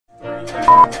Hello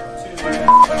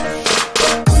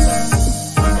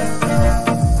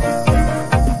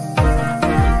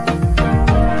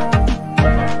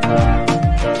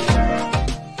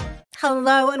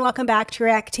and welcome back to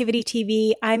Reactivity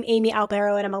TV. I'm Amy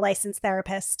Albero and I'm a licensed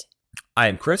therapist. I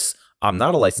am Chris. I'm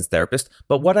not a licensed therapist,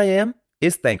 but what I am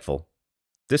is thankful.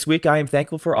 This week I am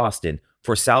thankful for Austin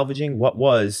for salvaging what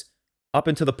was, up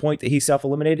until the point that he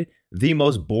self-eliminated, the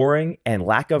most boring and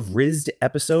lack of rizzed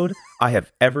episode I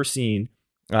have ever seen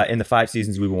in the 5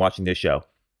 seasons we've been watching this show.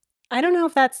 I don't know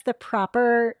if that's the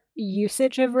proper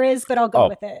usage of Riz, but I'll go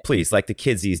with it. Please, like the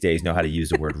kids these days know how to use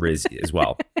the word Riz as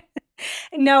well.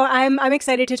 No, I'm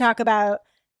excited to talk about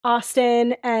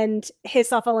Austin and his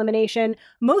self-elimination,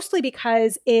 mostly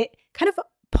because it kind of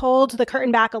pulled the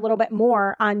curtain back a little bit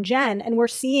more on Jenn, and we're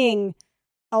seeing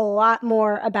a lot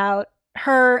more about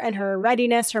her and her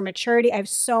readiness, her maturity. I have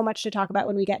so much to talk about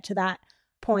when we get to that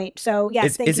point. So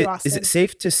yes, thank you, Austin. Is it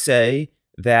safe to say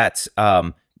that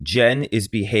Jenn is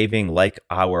behaving like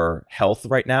our health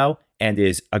right now and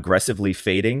is aggressively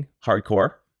fading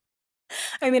hardcore?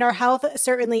 I mean, our health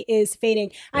certainly is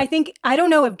fading. Yeah. I don't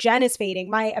know if Jenn is fading.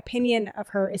 My opinion of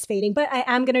her is fading, but I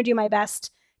am going to do my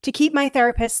best to keep my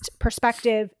therapist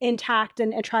perspective intact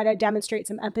and try to demonstrate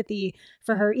some empathy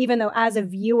for her, even though as a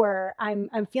viewer,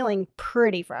 I'm feeling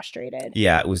pretty frustrated.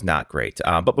 Yeah, it was not great.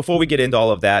 But before we get into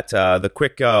all of that, the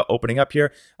quick opening up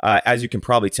here, as you can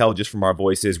probably tell just from our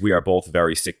voices, we are both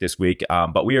very sick this week,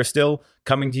 but we are still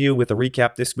coming to you with a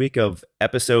recap this week of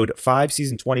episode 5,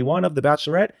 season 21 of The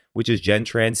Bachelorette, which is Jenn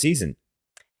Tran's season.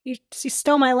 You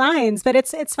stole my lines, but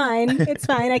it's fine. It's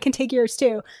fine. I can take yours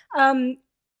too.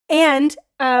 And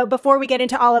before we get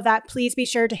into all of that, please be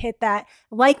sure to hit that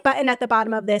like button at the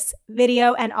bottom of this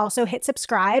video and also hit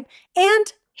subscribe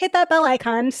and hit that bell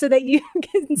icon so that you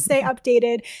can stay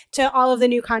updated to all of the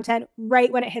new content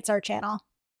right when it hits our channel.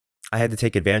 I had to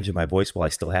take advantage of my voice while I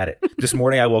still had it. This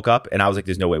morning I woke up and I was like,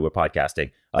 there's no way we're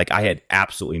podcasting. Like I had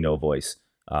absolutely no voice.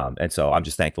 And so I'm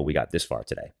just thankful we got this far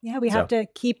today. Yeah, we have to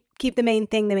keep the main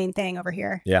thing over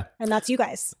here. Yeah. And that's you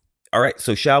guys. All right.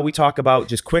 So shall we talk about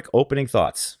just quick opening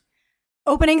thoughts?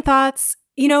 Opening thoughts.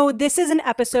 You know, this is an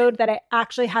episode that I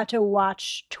actually had to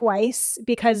watch twice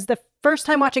because the first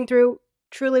time watching through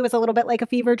truly was a little bit like a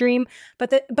fever dream,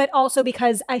 but also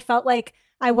because I felt like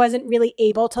I wasn't really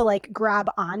able to like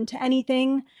grab onto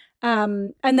anything.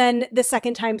 And then the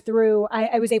second time through,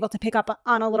 I was able to pick up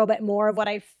on a little bit more of what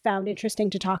I found interesting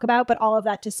to talk about. But all of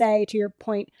that to say, to your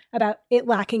point about it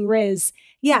lacking Riz,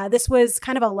 yeah, this was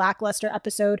kind of a lackluster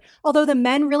episode. Although the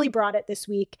men really brought it this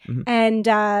week, and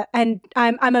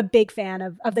I'm a big fan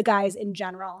of the guys in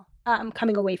general.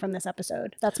 Coming away from this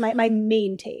episode, that's my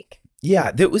main take.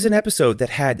 Yeah, there was an episode that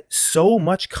had so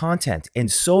much content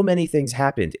and so many things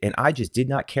happened, and I just did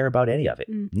not care about any of it.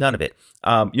 None of it.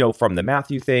 You know, from the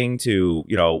Matthew thing to,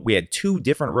 you know, we had 2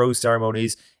 different rose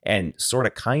ceremonies and sort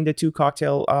of kind of 2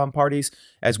 cocktail parties,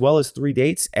 as well as 3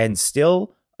 dates. And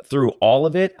still through all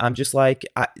of it, I'm just like,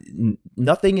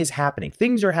 nothing is happening.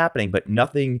 Things are happening, but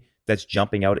nothing that's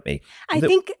jumping out at me. I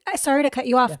think, sorry to cut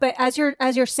you off, but as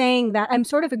you're saying that, I'm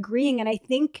sort of agreeing. And I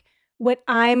think what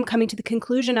I'm coming to the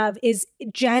conclusion of is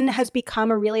Jenn has become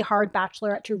a really hard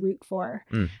bachelorette to root for.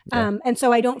 And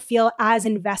so I don't feel as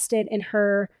invested in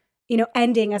her, you know,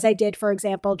 ending as I did, for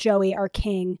example, Joey, our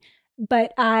king.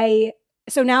 But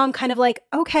so now I'm kind of like,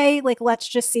 okay, like, let's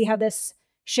just see how this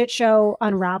shit show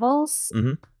unravels.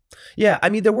 Yeah, I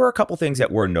mean, there were a couple things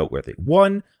that were noteworthy.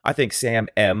 One, I think Sam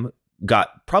M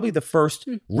got probably the first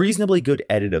reasonably good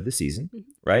edit of the season,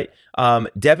 right?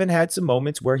 Devin had some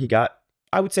moments where he got,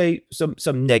 I would say,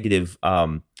 some negative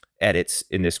edits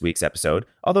in this week's episode,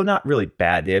 although not really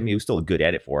bad. I mean, it was still a good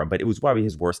edit for him, but it was probably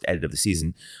his worst edit of the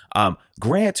season.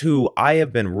 Grant, who I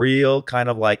have been real kind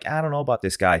of like, I don't know about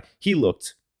this guy. He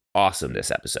looked awesome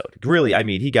this episode. Really, I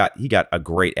mean, he got a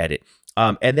great edit.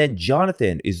 And then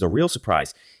Jonathan is the real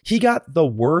surprise. He got the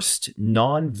worst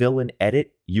non-villain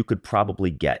edit you could probably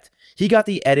get. He got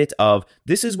the edit of,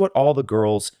 this is what all the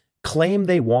girls claim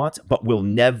they want, but will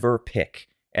never pick.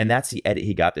 And that's the edit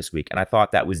he got this week. And I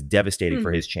thought that was devastating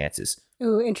for his chances.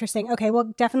 Ooh, interesting. Okay,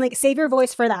 well, definitely save your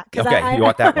voice for that. Okay, you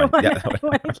want that one. I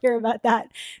want to hear about that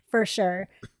for sure.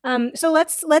 So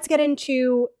let's get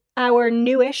into our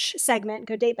newish segment,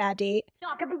 Good Date, Bad Date.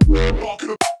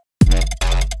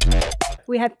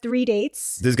 We had 3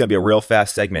 dates. This is going to be a real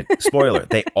fast segment. Spoiler,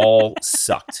 they all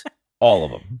sucked. All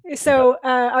of them. So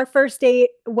our first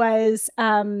date was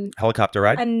helicopter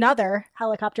ride. Another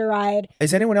helicopter ride.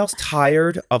 Is anyone else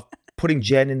tired of putting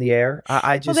Jenn in the air?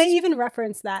 I just. Well, they even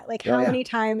referenced that. Like, how many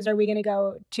times are we going to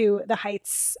go to the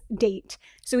Heights date?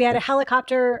 So we had a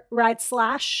helicopter ride /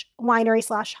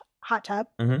 winery / hot tub.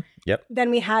 Yep. Then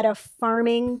we had a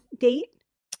farming date.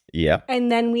 Yep.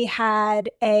 And then we had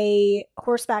a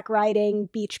horseback riding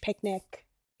beach picnic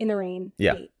in the rain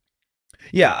date.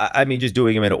 Yeah, I mean, just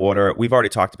doing them in order. We've already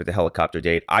talked about the helicopter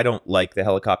date. I don't like the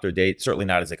helicopter date, certainly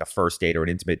not as like a first date or an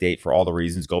intimate date for all the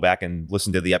reasons. Go back and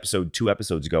listen to the episode 2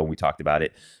 episodes ago when we talked about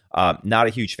it. Not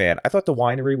a huge fan. I thought the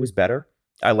winery was better.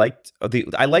 I liked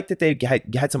that they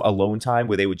had some alone time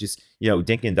where they would just,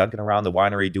 dinking and dunking around the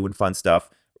winery, doing fun stuff,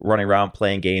 running around,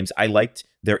 playing games. I liked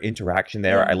their interaction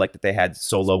there. I liked that they had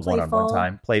solo one-on-one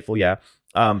time. Playful, yeah.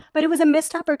 But it was a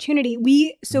missed opportunity.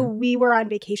 We were on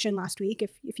vacation last week.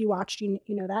 If you watched, you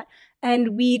know that.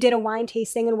 And we did a wine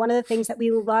tasting. And one of the things that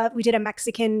we love, we did a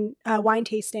Mexican wine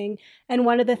tasting. And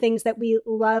one of the things that we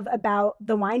love about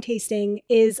the wine tasting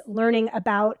is learning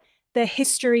about the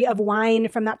history of wine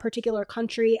from that particular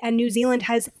country. And New Zealand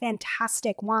has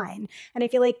fantastic wine. And I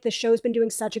feel like the show's been doing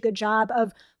such a good job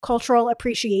of cultural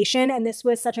appreciation. And this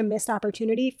was such a missed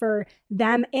opportunity for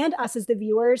them and us as the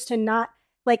viewers to not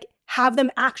like have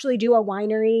them actually do a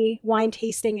wine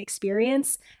tasting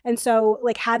experience. And so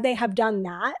like had they have done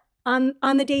that on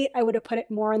the date, I would have put it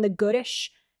more on the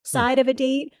goodish side of a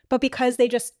date. But because they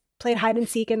just played hide and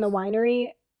seek in the winery,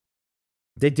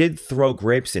 they did throw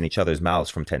grapes in each other's mouths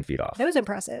from 10 feet off. That was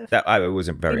impressive. It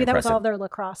wasn't very Maybe that impressive. was all their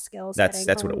lacrosse skills. That's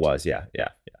what it was.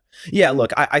 Yeah.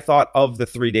 Look, I thought of the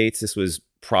 3 dates, this was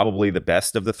probably the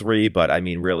best of the 3. But I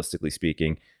mean, realistically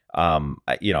speaking, I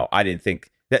didn't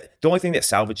think that the only thing that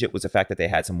salvaged it was the fact that they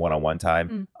had some one-on-one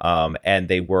time, and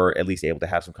they were at least able to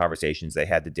have some conversations. They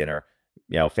had the dinner,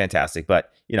 fantastic.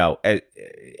 But we're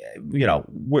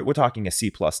talking a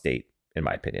C+ date in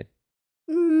my opinion.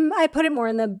 I put it more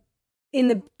in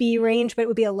the B range, but it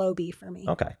would be a low B for me.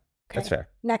 Okay. That's fair.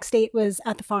 Next date was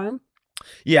at the farm.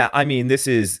 Yeah, I mean, this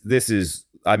is.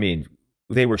 I mean,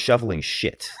 they were shoveling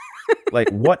shit. Like,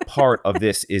 what part of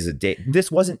this is a date? This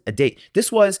wasn't a date.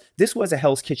 This was a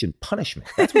Hell's Kitchen punishment.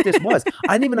 That's what this was.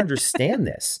 I didn't even understand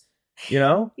this.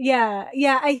 Yeah.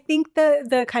 I think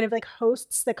the kind of like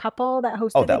hosts, the couple that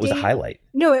hosted. Oh, that was a highlight.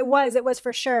 No, it was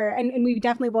for sure, and we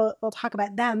definitely will talk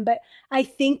about them. But I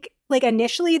think like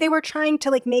initially they were trying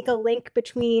to like make a link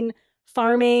between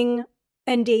farming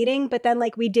and dating, but then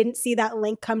like we didn't see that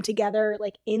link come together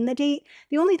like in the date.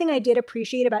 The only thing I did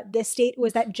appreciate about this date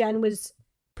was that Jenn was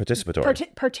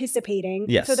participating.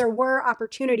 Yes. So there were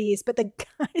opportunities, but the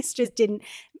guys just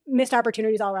missed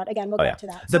opportunities all around. Again, we'll get to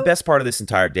that. The best part of this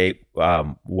entire date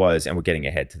was, and we're getting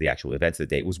ahead to the actual events of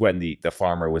the date, was when the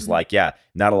farmer was like, yeah,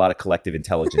 not a lot of collective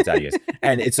intelligence out of you.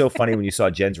 And it's so funny when you saw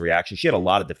Jenn's reaction. She had a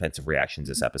lot of defensive reactions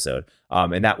this episode.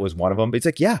 And that was one of them. It's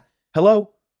like, yeah,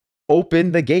 hello.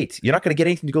 Open the gate. You're not going to get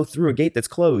anything to go through a gate that's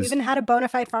closed. We even had a bona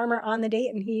fide farmer on the date,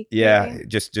 and he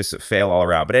just a fail all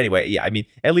around. But anyway, yeah, I mean,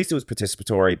 at least it was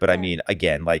participatory. But I mean,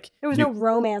 again, like there was no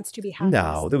romance to be had.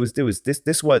 No, there was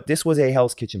this was a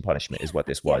Hell's Kitchen punishment, is what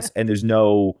this was, and there's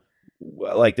no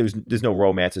there's no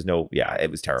romance. There's no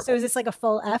it was terrible. So is this like a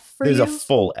full F for you? There's a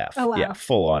full F. Oh wow. Yeah,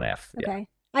 full on F. Okay. Yeah.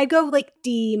 I'd go like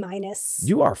D-.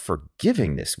 You are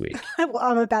forgiving this week. Well,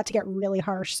 I'm about to get really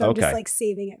harsh, so I'm just like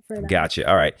saving it for that. Gotcha.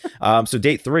 All right. So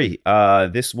date 3.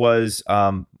 This was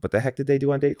what the heck did they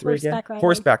do on date 3 again?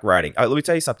 Horseback riding. Let me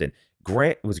tell you something.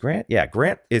 Grant? Yeah,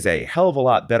 Grant is a hell of a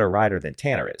lot better rider than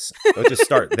Tanner is. Let's just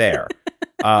start there.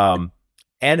 And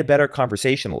a better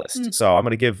conversationalist. So I'm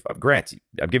going to give Grant.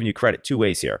 I'm giving you credit 2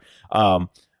 ways here.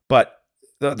 But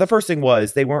the first thing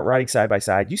was they weren't riding side by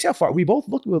side. You see how far we both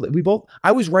looked.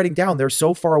 I was writing down. They're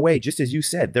so far away, just as you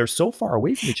said. They're so far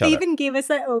away from each other. They even gave us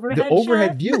that overhead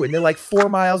shot. View, and they're like 4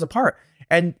 miles apart.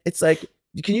 And it's like,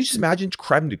 can you just imagine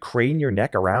having to crane your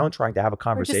neck around trying to have a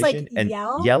conversation and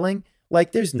yelling?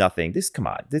 Like, there's nothing. Come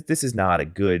on. This is not a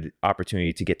good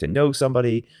opportunity to get to know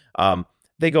somebody.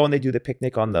 They go and they do the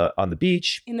picnic on the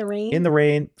beach in the rain. In the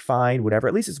rain, fine, whatever.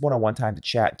 At least it's one-on-one time to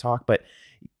chat and talk. But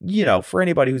for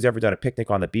anybody who's ever done a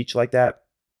picnic on the beach like that,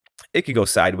 it could go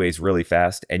sideways really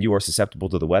fast, and you are susceptible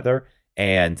to the weather,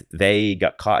 and they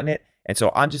got caught in it. And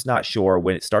so I'm just not sure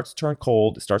when it starts to turn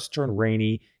cold, it starts to turn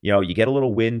rainy, you get a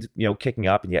little wind, kicking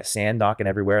up, and you get sand knocking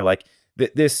everywhere. Like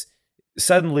this,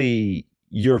 suddenly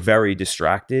you're very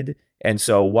distracted. And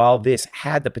so while this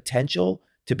had the potential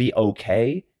to be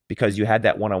okay, because you had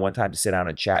that one-on-one time to sit down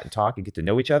and chat and talk and get to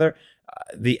know each other,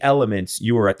 the elements,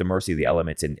 you were at the mercy of the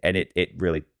elements, and it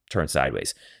really turned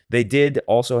sideways. They did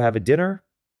also have a dinner,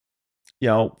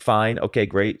 fine. Okay,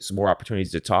 great. Some more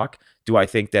opportunities to talk. Do I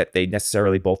think that they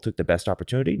necessarily both took the best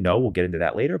opportunity? No, we'll get into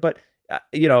that later. But, I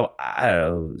don't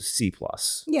know, C+.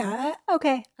 Yeah.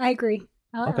 Okay. I agree.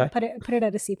 I'll put it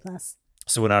at a C+.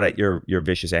 So we're not at your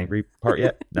vicious, angry part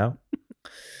yet? No?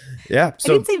 Yeah.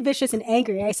 So I didn't say vicious and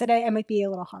angry. I said I might be a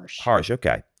little harsh.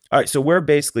 Okay. All right, so we're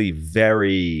basically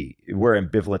we're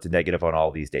ambivalent and negative on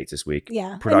all these dates this week.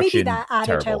 Yeah. Production, and maybe that added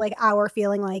terrible. to like our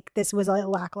feeling like this was a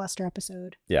lackluster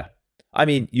episode. Yeah. I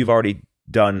mean, you've already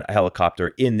done a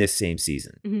helicopter in this same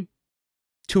season.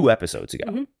 2 episodes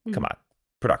ago. Come on.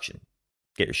 Production.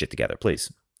 Get your shit together,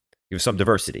 please. Give us some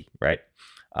diversity, right?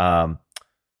 All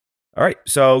right.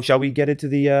 So shall we get into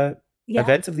the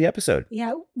events of the episode?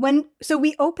 Yeah. So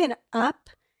we open up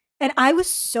and I was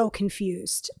so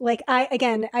confused. Like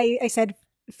I said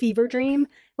fever dream.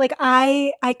 Like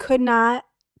I could not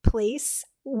place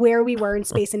where we were in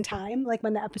space and time. Like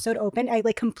when the episode opened, I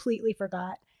like completely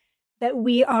forgot that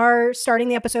we are starting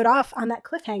the episode off on that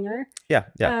cliffhanger. Yeah.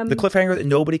 The cliffhanger that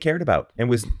nobody cared about and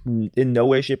was in no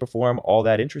way, shape, or form all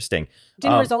that interesting.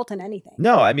 Didn't result in anything.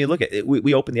 No, I mean, look,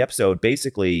 we opened the episode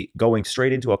basically going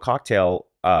straight into a cocktail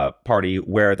party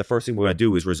where the first thing we're going to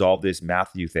do is resolve this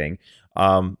Matthew thing.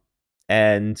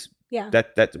 And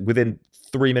that within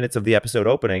 3 minutes of the episode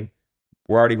opening,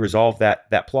 we're already resolved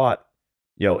that plot.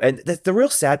 And the real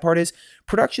sad part is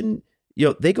production.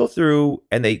 They go through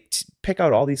and they pick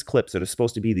out all these clips that are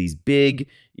supposed to be these big,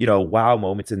 wow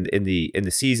moments in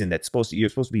the season that's you're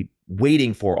supposed to be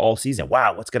waiting for all season.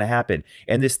 Wow, what's going to happen?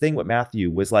 And this thing with Matthew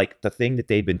was like the thing that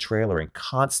they've been trailering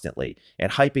constantly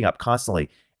and hyping up constantly.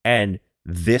 And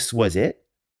this was it.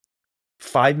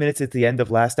 5 minutes at the end of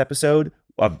last episode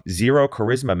of zero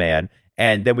charisma, man.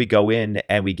 And then we go in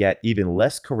and we get even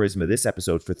less charisma this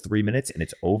episode for 3 minutes and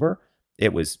it's over.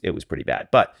 It was pretty bad.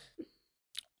 But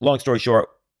long story short,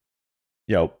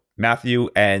 Matthew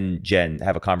and Jenn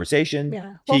have a conversation.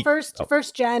 Yeah. Well,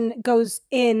 first Jenn goes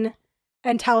in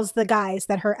and tells the guys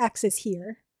that her ex is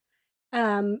here.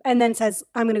 And then says,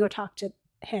 I'm going to go talk to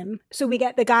him. So we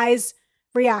get the guys'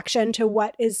 reaction to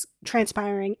what is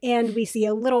transpiring. And we see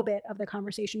a little bit of the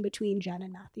conversation between Jenn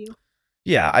and Matthew.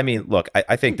 Yeah, I mean, look,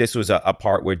 I think this was a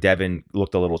part where Devin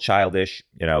looked a little childish.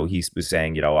 He was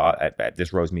saying,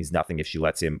 this Rose means nothing if she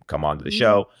lets him come on to the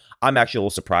show. I'm actually a little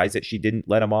surprised that she didn't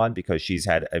let him on because she's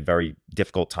had a very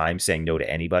difficult time saying no to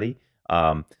anybody.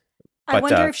 I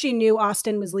wonder if she knew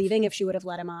Austin was leaving, if she would have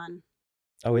let him on.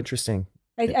 Oh, interesting.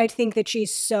 I think that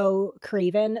she's so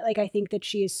craven. Like, I think that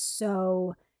she is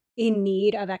so in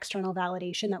need of external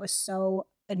validation. That was so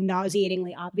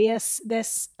nauseatingly obvious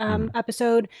this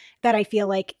episode that I feel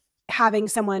like having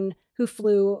someone who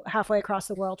flew halfway across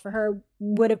the world for her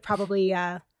would have probably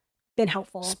been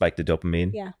helpful. Spike the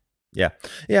dopamine. Yeah.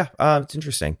 It's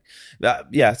interesting.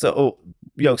 So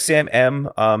Sam M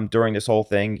during this whole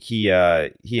thing, he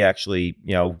actually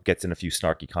gets in a few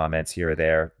snarky comments here or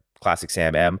there. Classic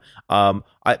Sam M.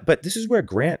 But this is where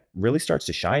Grant really starts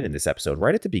to shine in this episode,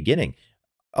 right at the beginning.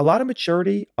 A lot of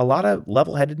maturity, a lot of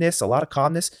level-headedness, a lot of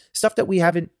calmness, stuff that we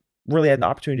haven't really had an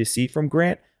opportunity to see from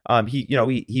Grant. He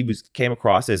came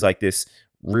across as like this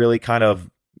really kind of,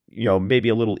 maybe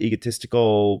a little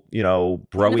egotistical,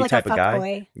 bro-y like type of guy.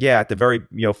 Boy. Yeah, at the very,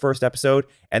 first episode.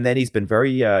 And then he's been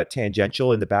very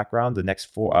tangential in the background the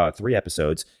next 3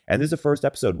 episodes. And this is the first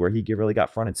episode where he really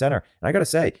got front and center. And I got to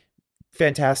say,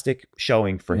 fantastic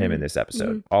showing for him in this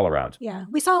episode all around. Yeah.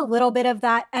 We saw a little bit of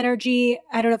that energy.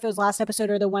 I don't know if it was last episode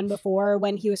or the one before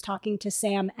when he was talking to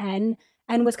Sam N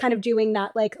and was kind of doing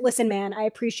that, like, listen, man, I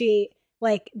appreciate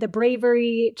like the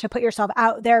bravery to put yourself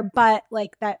out there, but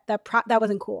like that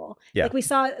wasn't cool. Yeah. Like we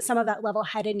saw some of that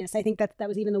level-headedness. I think that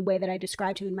was even the way that I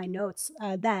described him in my notes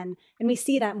then. And we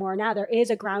see that more now. There is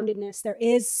a groundedness. There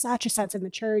is such a sense of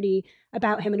maturity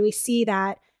about him. And we see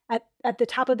that at the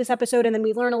top of this episode, and then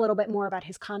we learn a little bit more about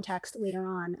his context later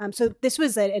on. So this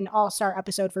was an all-star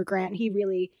episode for Grant. He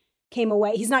really came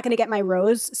away. He's not going to get my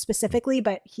rose specifically,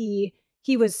 but he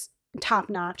was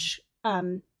top-notch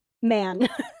man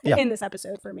in this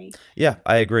episode for me. Yeah,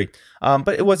 I agree.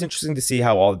 But it was interesting to see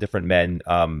how all the different men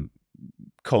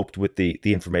coped with the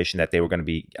information that they were going to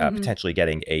be potentially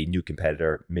getting a new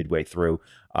competitor midway through.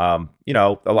 A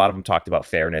lot of them talked about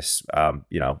fairness.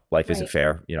 Life isn't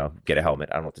fair. Get a helmet.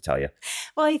 I don't know what to tell you.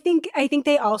 Well, I think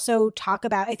they also talk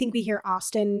about, I think we hear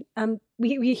Austin,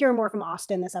 we hear more from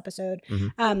Austin this episode.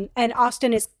 And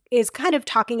Austin is kind of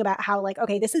talking about how like,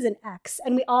 okay, this is an ex,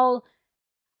 and we all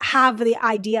have the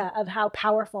idea of how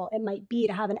powerful it might be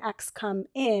to have an ex come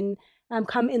in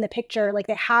the picture. Like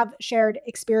they have shared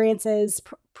experiences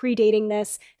predating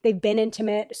this. They've been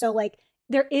intimate. So like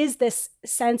there is this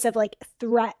sense of like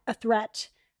a threat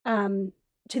to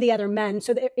the other men.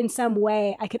 So that in some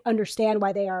way I could understand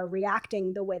why they are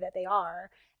reacting the way that they are.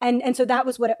 And so that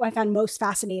was what I found most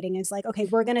fascinating is like, okay,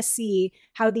 we're going to see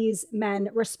how these men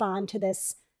respond to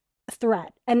this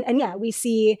threat. And yeah, we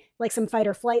see like some fight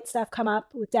or flight stuff come up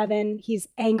with Devin. He's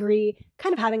angry,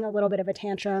 kind of having a little bit of a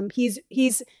tantrum.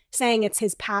 He's saying it's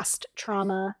his past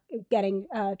trauma, getting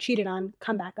cheated on,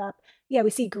 come back up. Yeah, we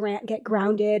see Grant get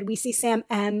grounded. We see Sam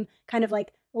M kind of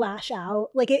like lash out.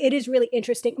 Like it is really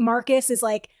interesting. Marcus is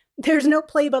like, there's no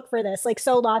playbook for this, like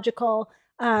so logical.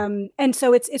 And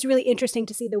so it's really interesting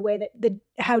to see the way that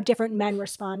how different men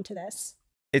respond to this.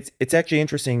 It's actually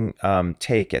interesting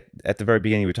take at the very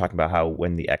beginning. We were talking about how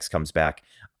when the ex comes back,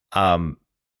 I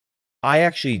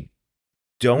actually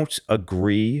don't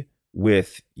agree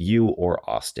with you or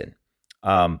Austin.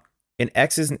 An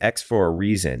ex is an ex for a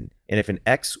reason, and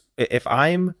if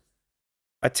I'm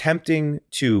attempting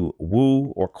to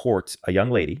woo or court a young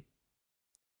lady,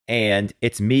 and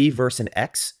it's me versus an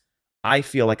ex, I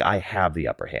feel like I have the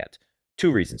upper hand.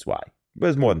 Two reasons why.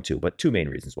 There's more than two, but two main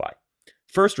reasons why.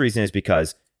 First reason is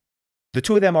because the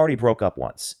two of them already broke up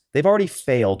once. They've already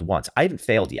failed once. I haven't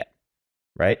failed yet,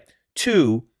 right?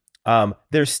 Two,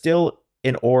 there's still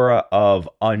an aura of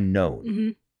unknown. Mm-hmm.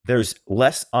 There's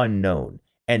less unknown.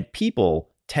 And people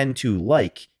tend to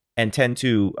like and tend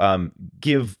to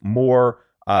give more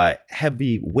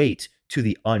heavy weight to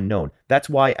the unknown. That's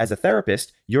why, as a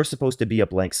therapist, you're supposed to be a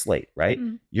blank slate, right?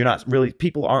 Mm-hmm. You're not really,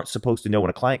 people aren't supposed to know when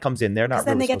a client comes in, they're not really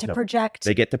then they get to project.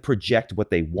 They get to project what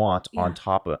they want on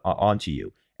top of, onto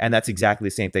you. And that's exactly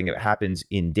the same thing that happens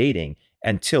in dating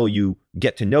until you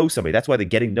get to know somebody. That's why the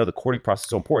getting to know, the courting process is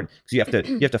so important, because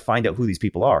you have to find out who these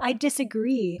people are. I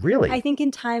disagree. Really? I think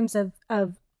in times of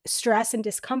stress and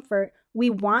discomfort, we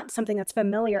want something that's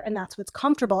familiar, and that's what's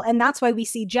comfortable. And that's why we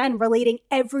see Jenn relating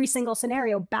every single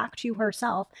scenario back to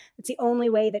herself. It's the only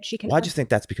way that she can. Well, I just think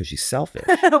that's because she's selfish.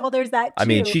 Well, there's that too. I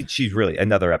mean, she's really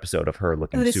another episode of her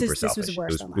looking super selfish. This was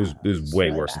worse it was way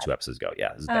really worse than 2 episodes ago.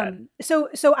 Yeah, this is bad.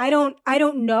 So I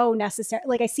don't know necessarily.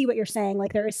 Like, I see what you're saying.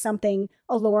 Like, there is something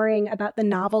alluring about the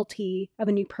novelty of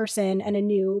a new person and a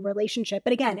new relationship.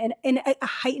 But again, in a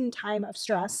heightened time of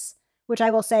stress, which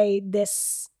I will say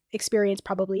this experience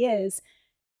probably is,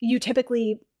 you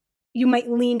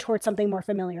might lean towards something more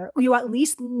familiar. You at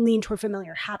least lean toward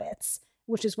familiar habits,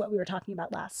 which is what we were talking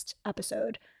about last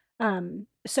episode.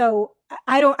 So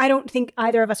I don't think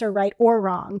either of us are right or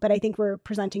wrong, but I think we're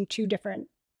presenting two different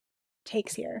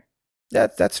takes here.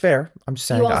 That's fair. I'm just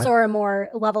saying. You also are a more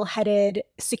level-headed,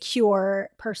 secure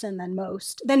person than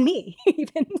me,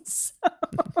 even.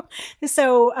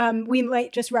 So we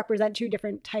might just represent two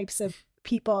different types of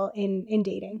people in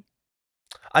dating.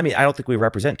 I mean, I don't think we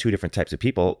represent two different types of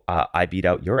people. I beat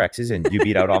out your exes and you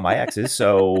beat out all my exes.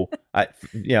 So, I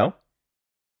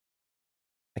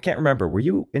can't remember. Were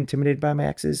you intimidated by my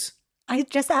exes? I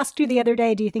just asked you the other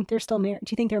day, do you think they're still married?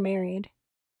 Do you think they're married?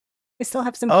 I still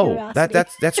have some curiosity.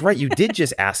 That's right. You did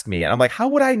just ask me. And I'm like, how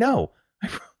would I know?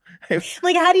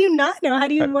 Like, how do you not know? How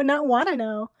do you not want to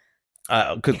know?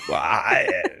 Because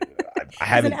I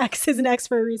haven't. An ex is an ex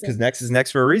for a reason. Because next is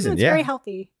next for a reason. It's very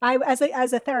healthy. As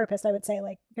a therapist, I would say,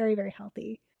 like, very, very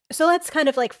healthy. So let's kind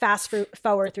of like fast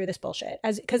forward through this bullshit,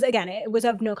 because again, it was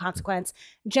of no consequence.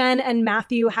 Jenn and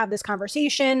Matthew have this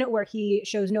conversation where he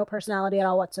shows no personality at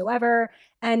all whatsoever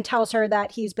and tells her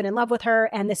that he's been in love with her,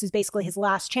 and this is basically his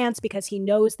last chance because he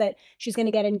knows that she's going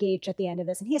to get engaged at the end of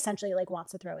this, and he essentially like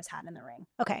wants to throw his hat in the ring.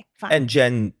 Okay, fine. And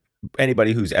Jenn,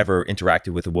 anybody who's ever interacted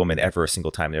with a woman ever a single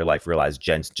time in their life realized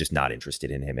Jenn's just not interested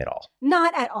in him at all.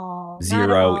 Not at all.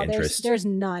 Zero interest. There's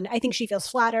none. I think she feels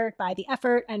flattered by the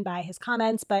effort and by his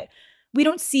comments, but we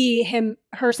don't see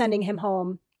her sending him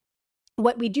home.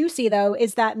 What we do see, though,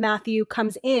 is that Matthew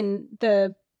comes in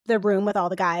the room with all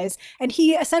the guys, and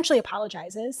he essentially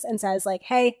apologizes and says, like,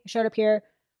 hey, I showed up here,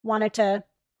 wanted to,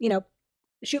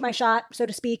 shoot my shot, so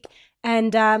to speak.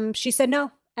 And she said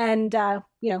no. And,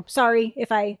 sorry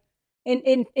if I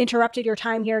interrupted your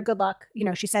time here. Good luck.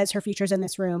 She says her future's in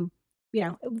this room.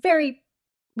 Very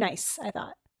nice, I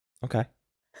thought. Okay.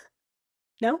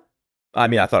 No? I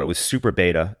mean, I thought it was super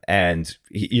beta, and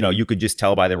you could just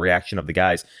tell by the reaction of the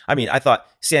guys. I mean, I thought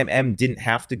Sam M didn't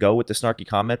have to go with the snarky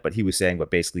comment, but he was saying what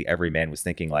basically every man was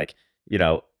thinking, like,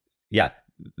 yeah,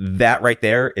 that right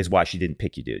there is why she didn't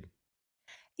pick you, dude.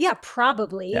 Yeah,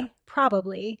 probably.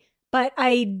 But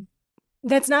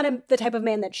that's not the type of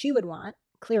man that she would want,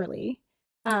 clearly.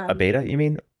 A beta, you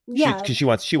mean? Yeah, because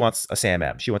she wants a Sam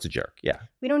M. She wants a jerk. Yeah.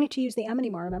 We don't need to use the M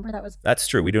anymore. Remember That's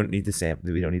true. We don't need the Sam.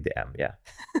 We don't need the M. Yeah.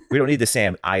 We don't need the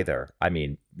Sam either. I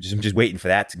mean, I'm just waiting for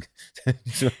that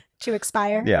to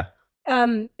expire. Yeah.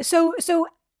 So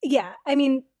yeah. I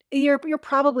mean, you're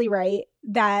probably right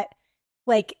that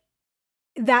like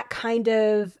that kind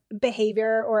of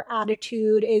behavior or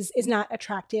attitude is not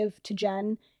attractive to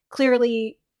Jenn.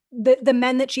 Clearly, the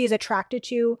men that she is attracted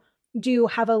to do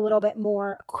have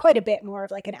quite a bit more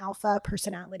of like an alpha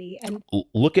personality. And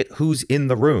look at who's in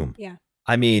the room. Yeah.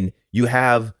 I mean, you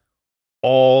have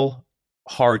all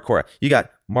hardcore. You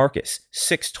got Marcus,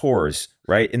 6 tours,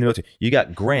 right, in the military. You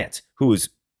got Grant, who is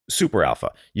super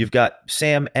alpha. You've got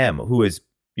Sam M, who is,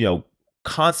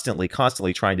 constantly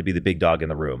trying to be the big dog in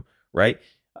the room, right?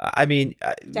 I mean,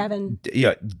 Devin.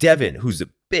 Devin, who's a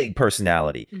big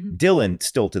personality. Mm-hmm. Dylan,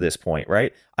 still to this point,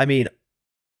 right? I mean,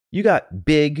 you got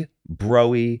big,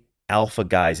 broy alpha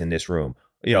guys in this room.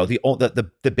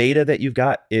 The beta that you've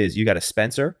got is you got a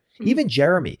Spencer, even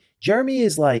Jeremy. Jeremy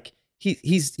is like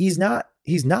he's not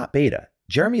beta.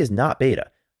 Jeremy is not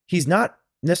beta. He's not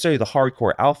necessarily the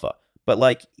hardcore alpha, but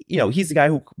like he's the guy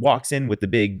who walks in with the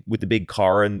big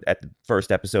car and at the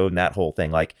first episode and that whole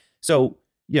thing. Like so,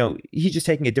 he's just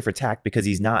taking a different tack because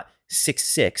he's not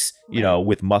 6'6",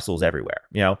 with muscles everywhere.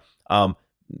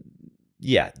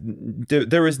 Yeah,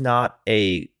 there is not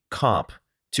a comp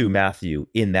to Matthew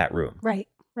in that room. Right.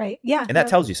 Yeah. And that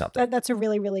tells you something. That's a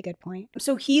really, really good point.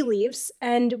 So he leaves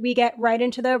and we get right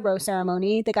into the rose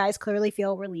ceremony. The guys clearly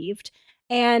feel relieved.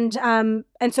 And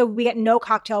so we get no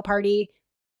cocktail party.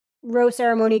 Rose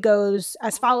ceremony goes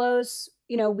as follows.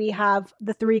 We have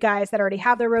the 3 guys that already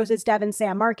have their roses, Devin,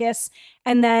 Sam, Marcus.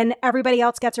 And then everybody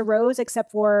else gets a rose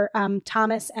except for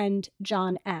Thomas and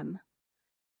John M.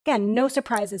 Again, no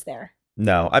surprises there.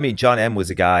 No, I mean, John M was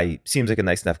a guy, seems like a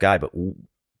nice enough guy, but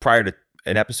prior to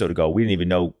an episode ago, we didn't even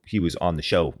know he was on the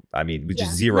show. I mean, we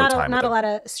just zero time. Not a lot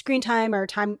of screen time or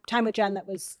time with Jen that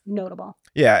was notable.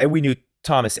 Yeah, and we knew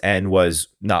Thomas N was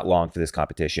not long for this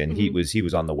competition. Mm-hmm. He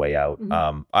was on the way out.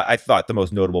 Mm-hmm. I thought the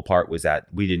most notable part was that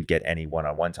we didn't get any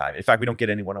one-on-one time. In fact, we don't get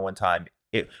any one-on-one time.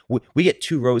 We get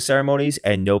 2 rose ceremonies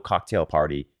and no cocktail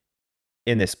party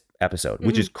in this episode,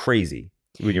 which is crazy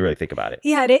when you really think about it.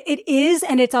 Yeah, it is,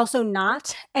 and it's also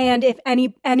not. And if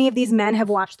any of these men have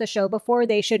watched the show before,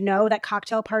 they should know that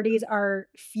cocktail parties are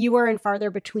fewer and farther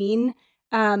between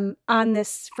on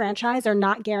this franchise, are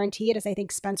not guaranteed, as I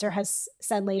think Spencer has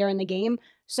said later in the game.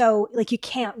 So like you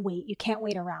can't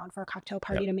wait around for a cocktail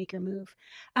party to make your move.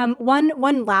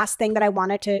 One last thing that I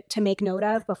wanted to make note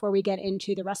of before we get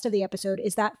into the rest of the episode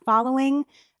is that following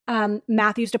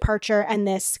Matthew's departure and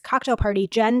this cocktail party,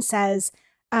 Jenn says,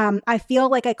 I feel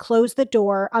like I closed the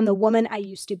door on the woman I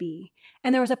used to be.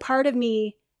 And there was a part of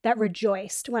me that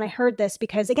rejoiced when I heard this,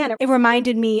 because again, it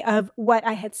reminded me of what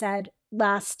I had said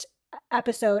last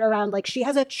episode around like she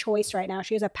has a choice right now.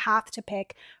 She has a path to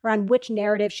pick around which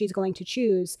narrative she's going to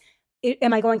choose.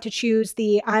 Am I going to choose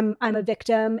the I'm a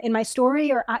victim in my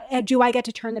story, or do I get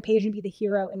to turn the page and be the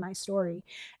hero in my story?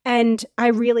 And I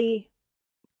really,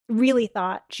 really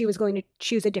thought she was going to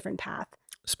choose a different path.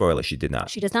 Spoiler, she did not.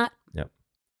 She does not. Yep.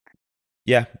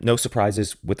 Yeah, no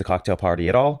surprises with the cocktail party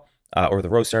at all, or the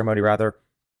rose ceremony rather.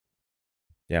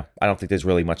 Yeah, I don't think there's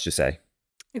really much to say.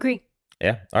 Agree.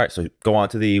 Yeah. All right. So go on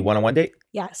to the one-on-one date.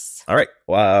 Yes. All right.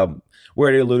 We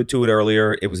already alluded to it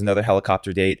earlier. It was another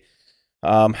helicopter date.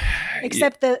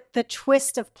 Except the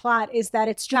twist of plot is that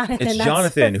it's Jonathan. It's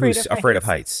Jonathan who's afraid of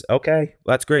heights. Okay,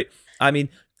 well, that's great. I mean,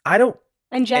 I don't.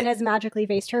 And Jen has magically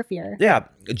faced her fear. Yeah,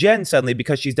 Jen suddenly,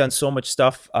 because she's done so much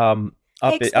stuff up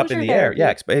in the air.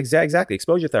 Yeah, exactly.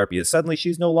 Exposure therapy. Suddenly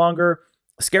she's no longer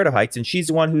scared of heights, and she's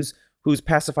the one who's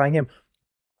pacifying him.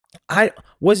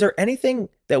 Was there anything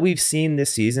that we've seen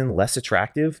this season less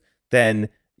attractive than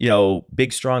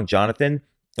big strong Jonathan,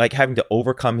 like having to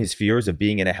overcome his fears of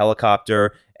being in a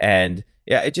helicopter? And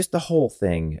yeah, it just, the whole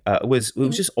thing was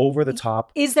just over the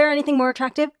top. Is there anything more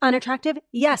unattractive?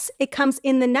 Yes, it comes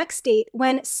in the next date,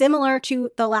 when, similar to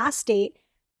the last date,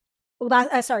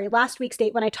 last week's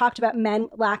date, when I talked about men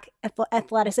lack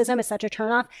athleticism is such a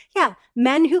turnoff. Yeah,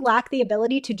 men who lack the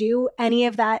ability to do any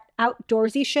of that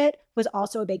outdoorsy shit was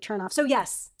also a big turnoff. So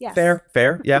yes.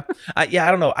 Fair, yeah. I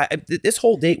don't know. This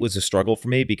whole date was a struggle for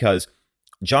me because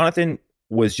Jonathan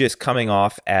was just coming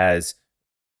off as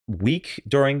weak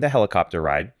during the helicopter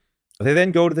ride. They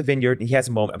then go to the vineyard and he has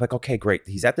a moment. I'm like, okay, great.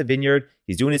 He's at the vineyard.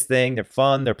 He's doing his thing. They're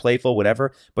fun. They're playful,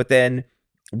 whatever. But then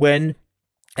when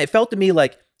it felt to me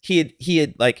like he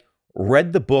had like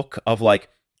read the book of like,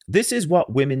 this is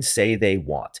what women say they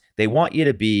want. They want you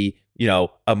to be,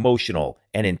 emotional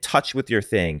and in touch with your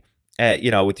thing,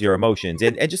 with your emotions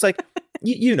and just like,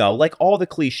 like all the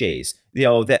cliches,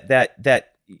 that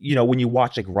when you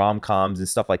watch like rom-coms and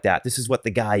stuff like that, this is what the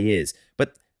guy is.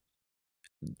 But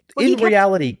in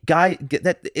reality,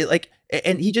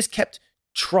 and he just kept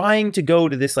trying to go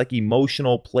to this like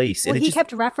emotional place. Well, and he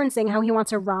kept referencing how he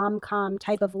wants a rom-com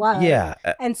type of love. Yeah.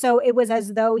 And so it was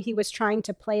as though he was trying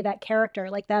to play that character,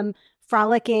 like them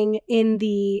frolicking in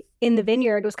the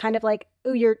vineyard was kind of like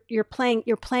oh, you're playing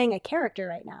a character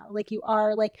right now. Like you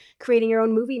are like creating your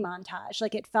own movie montage.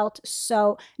 Like it felt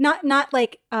so not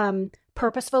like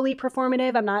purposefully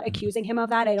performative. I'm not accusing him of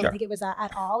that. I don't think it was that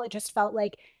at all. It just felt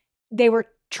like they were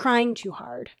trying too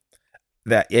hard.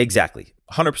 That exactly.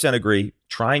 100% agree.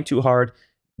 Trying too hard.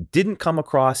 Didn't come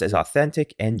across as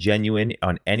authentic and genuine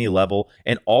on any level.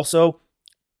 And also,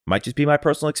 might just be my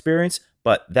personal experience,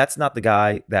 but that's not the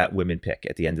guy that women pick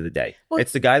at the end of the day. Well,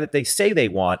 it's the guy that they say they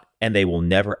want and they will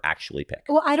never actually pick.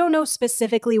 Well, I don't know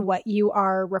specifically what you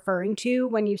are referring to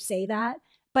when you say that,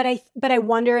 but I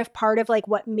wonder if part of like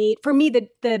what made, for me,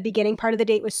 the beginning part of the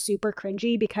date was super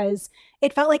cringy because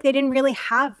it felt like they didn't really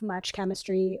have much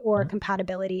chemistry or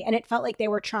compatibility. And it felt like they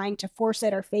were trying to force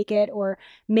it or fake it or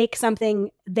make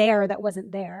something there that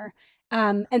wasn't there.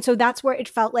 And so that's where it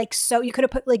felt like, so you could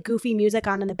have put like goofy music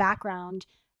on in the background.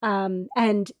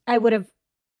 And it would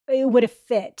have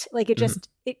fit. Like it just,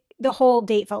 the whole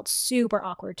date felt super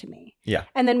awkward to me. Yeah.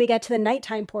 And then we get to the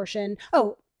nighttime portion.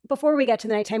 Oh, before we get to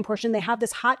the nighttime portion, they have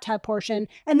this hot tub portion.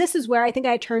 And this is where I think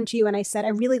I turned to you and I said, I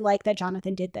really like that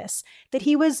Jonathan did this, that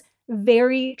he was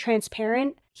very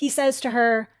transparent. He says to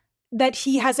her that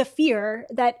he has a fear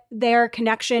that their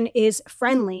connection is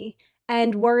friendly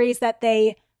and worries that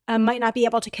they might not be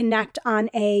able to connect on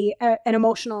an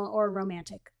emotional or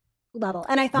romantic level.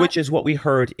 And I thought, which is what we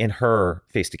heard in her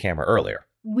face to camera earlier.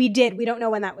 We did. We don't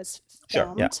know when that was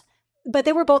filmed, yeah. But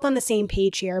they were both on the same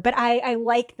page here. But I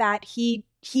like that he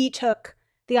took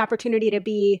the opportunity to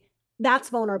be, that's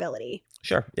vulnerability.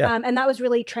 Sure. Yeah. And that was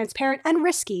really transparent and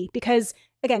risky because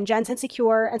again, Jenn's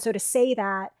insecure. And so to say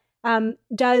that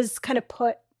does kind of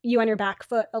put you on your back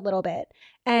foot a little bit.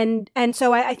 And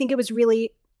so I think it was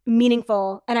really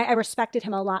meaningful. And I respected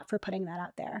him a lot for putting that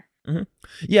out there. Mm-hmm.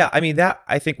 Yeah. I mean, that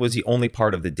I think was the only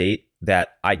part of the date that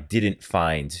I didn't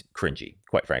find cringy,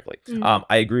 quite frankly. Mm-hmm.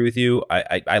 I agree with you.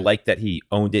 I like that he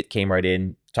owned it, came right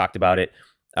in, talked about it.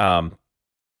 That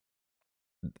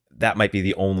might be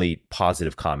the only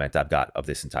positive comment I've got of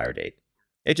this entire date.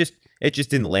 It just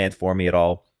didn't land for me at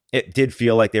all. It did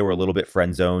feel like they were a little bit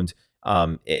friend zoned.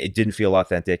 It didn't feel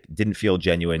authentic, didn't feel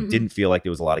genuine, didn't feel like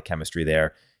there was a lot of chemistry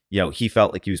there. You know, he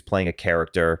felt like he was playing a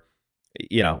character,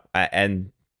 you know,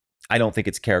 and I don't think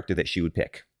it's a character that she would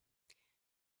pick.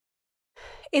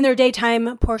 In their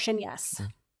daytime portion, yes.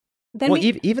 Then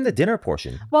even the dinner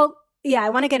portion. Well, yeah, I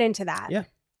want to get into that. Yeah.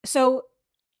 So,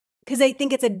 because I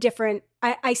think it's a different,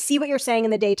 I see what you're saying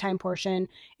in the daytime portion.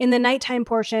 In the nighttime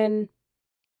portion,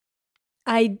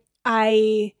 I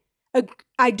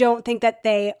don't think that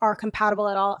they are compatible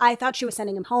at all. I thought she was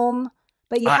sending him home,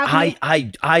 but you have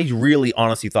I really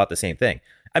honestly thought the same thing.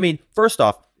 I mean, first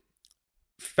off,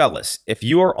 fellas, if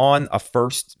you are on a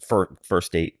first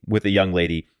date with a young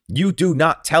lady, you do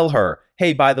not tell her,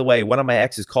 hey, by the way, one of my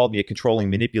exes called me a controlling,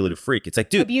 manipulative freak. It's like,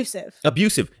 dude, abusive.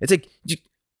 It's like,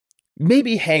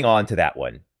 maybe hang on to that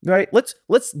one, right? Let's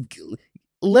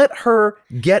let her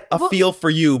get a feel for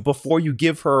you before you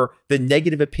give her the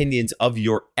negative opinions of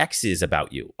your exes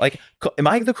about you. Like, am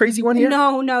I the crazy one here?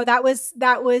 No, that was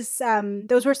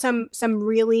those were some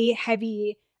really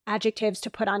heavy adjectives to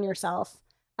put on yourself.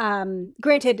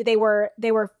 Granted, they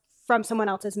were from someone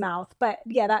else's mouth, but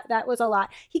yeah, that was a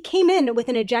lot. He came in with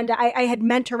an agenda. I had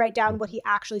meant to write down what he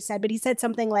actually said, but he said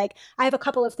something like, I have a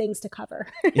couple of things to cover.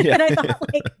 Yeah. And I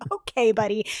thought like, okay,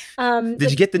 buddy.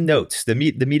 Did you get the notes, the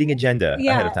meeting agenda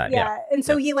ahead of time? Yeah. And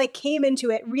so he like came into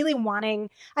it really wanting,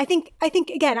 I think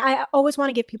again, I always want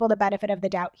to give people the benefit of the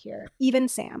doubt here, even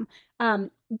Sam.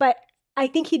 But I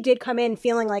think he did come in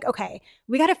feeling like, okay,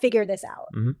 we got to figure this out.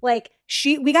 Like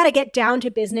we got to get down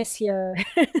to business here.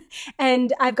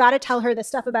 And I've got to tell her the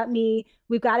stuff about me.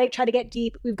 We've got to try to get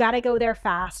deep. We've got to go there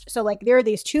fast. So like, there are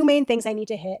these two main things I need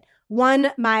to hit.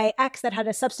 One, my ex that had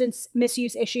a substance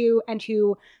misuse issue and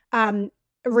who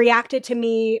reacted to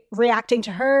me reacting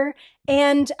to her,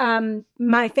 and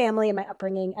my family and my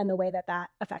upbringing and the way that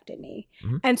affected me.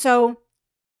 And so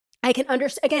I can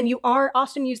understand, again,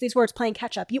 Austin used these words, playing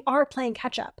catch up. You are playing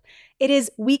catch up. It is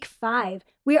week 5.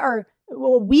 We are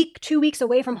 2 weeks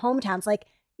away from hometowns. Like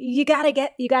you gotta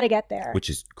get there. Which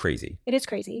is crazy. It is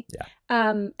crazy.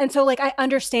 Yeah. And so like, I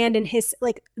understand in his,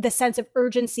 like the sense of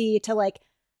urgency to like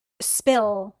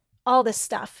spill all this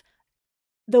stuff.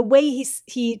 The way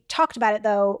he talked about it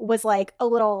though, was like a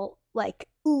little like,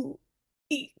 ooh,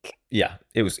 eek. Yeah,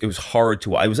 it was hard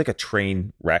to. It was like a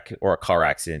train wreck or a car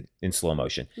accident in slow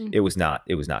motion. It was not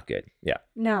good. Yeah.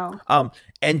 No.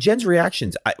 And Jenn's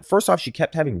reactions. First off, she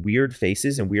kept having weird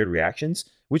faces and weird reactions,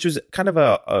 which was kind of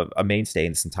a mainstay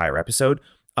in this entire episode.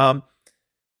 And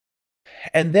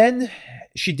then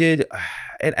she did,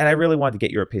 and I really wanted to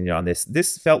get your opinion on this.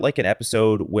 This felt like an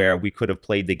episode where we could have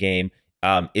played the game.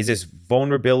 Is this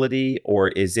vulnerability or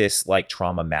is this like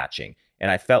trauma matching? And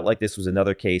I felt like this was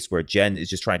another case where Jenn is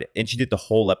just trying to, and she did the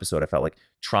whole episode, I felt like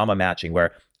trauma matching,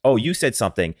 where, oh, you said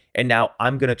something, and now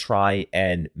I'm going to try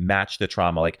and match the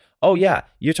trauma. Like, oh, yeah,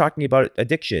 you're talking about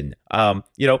addiction. Oh,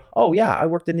 yeah, I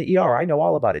worked in the ER. I know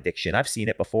all about addiction. I've seen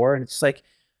it before. And it's like,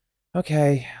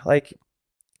 okay, like,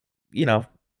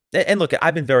 and look,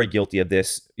 I've been very guilty of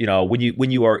this. When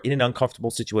you are in an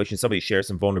uncomfortable situation, somebody shares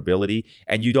some vulnerability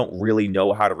and you don't really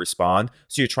know how to respond.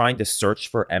 So you're trying to search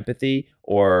for empathy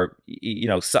or,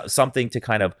 something to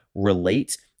kind of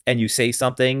relate. And you say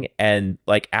something, and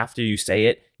like after you say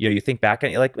it, you think back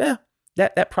and you're like,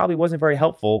 that probably wasn't very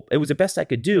helpful. It was the best I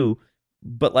could do,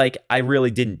 but like I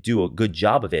really didn't do a good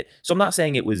job of it. So I'm not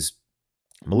saying it was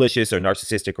malicious or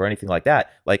narcissistic or anything like that.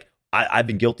 Like I've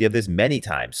been guilty of this many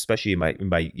times, especially in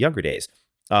my younger days.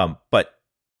 But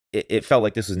it felt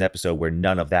like this was an episode where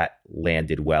none of that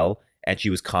landed well. And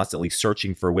she was constantly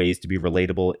searching for ways to be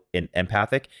relatable and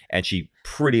empathic. And she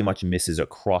pretty much misses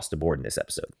across the board in this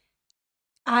episode.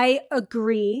 I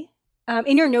agree.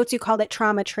 In your notes, you called it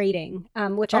trauma trading,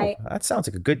 which that sounds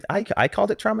like a good. I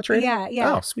called it trauma trading.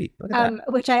 Yeah. Oh, sweet. Look at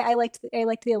that. Which I liked. I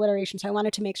liked the alliteration, so I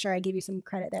wanted to make sure I gave you some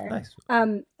credit there. Nice.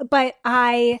 But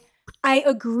I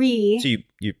agree.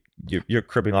 So you're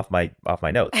cribbing off my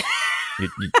notes.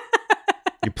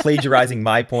 You're plagiarizing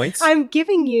my points. I'm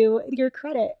giving you your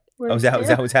credit. Is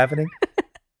that what's happening?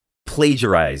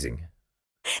 Plagiarizing.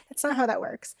 That's not how that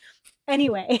works.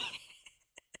 Anyway,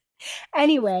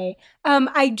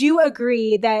 I do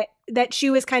agree that she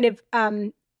was kind of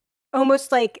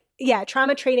almost like,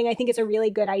 trauma trading. I think is a really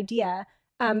good idea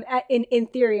in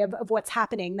theory of what's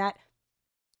happening. That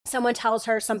someone tells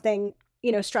her something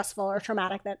stressful or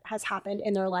traumatic that has happened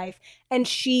in their life, and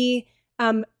she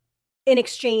in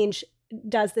exchange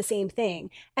does the same thing.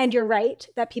 And you're right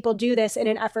that people do this in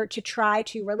an effort to try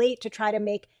to relate, to try to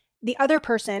make the other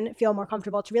person feel more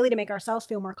comfortable, to make ourselves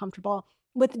feel more comfortable.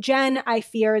 With Jenn, I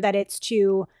fear that it's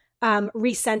to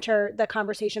recenter the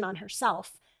conversation on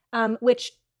herself,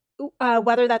 which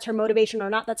whether that's her motivation or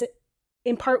not, that's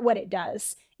in part what it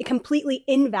does. It completely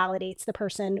invalidates the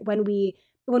person when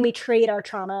we trade our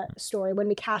trauma story, when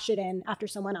we cash it in after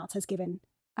someone else has given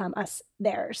us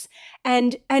theirs.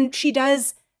 And she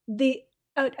does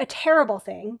a terrible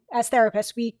thing as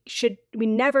therapists we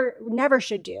never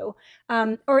should do,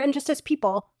 and just as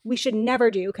people we should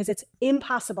never do, because it's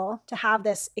impossible to have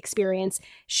this experience.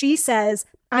 She says,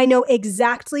 I know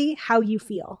exactly how you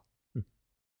feel.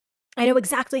 I know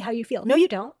exactly how you feel. No, you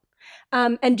don't.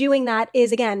 And doing that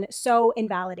is, again, so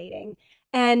invalidating.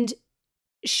 And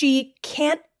she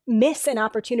can't miss an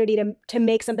opportunity to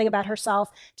make something about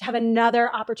herself, to have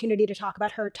another opportunity to talk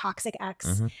about her toxic ex.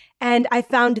 Mm-hmm. And I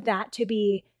found that to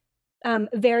be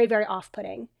very, very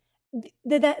off-putting.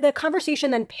 The conversation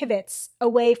then pivots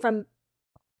away from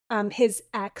his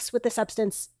ex with the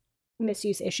substance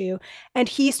misuse issue, and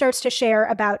he starts to share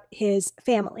about his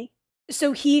family.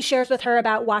 So he shares with her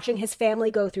about watching his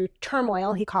family go through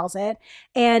turmoil, he calls it,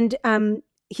 and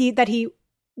he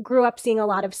grew up seeing a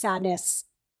lot of sadness.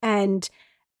 And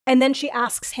then she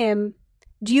asks him,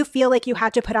 do you feel like you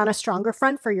had to put on a stronger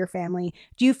front for your family?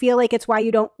 Do you feel like it's why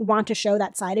you don't want to show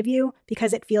that side of you,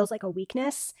 because it feels like a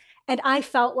weakness? And I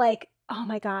felt like, oh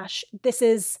my gosh, this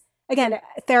is, again,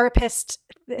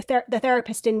 the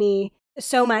therapist in me.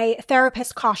 So my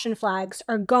therapist caution flags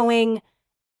are going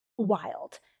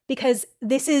wild, because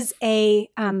this is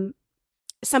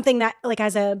something that, like,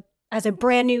 as a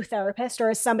brand new therapist, or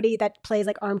as somebody that plays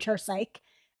like armchair psych,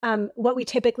 what we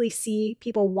typically see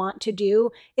people want to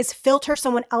do is filter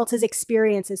someone else's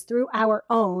experiences through our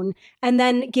own and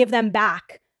then give them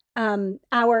back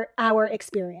our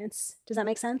experience. Does that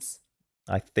make sense?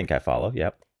 I think I follow.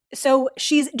 Yep. So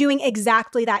she's doing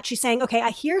exactly that. She's saying, okay, I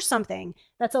hear something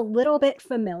that's a little bit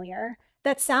familiar,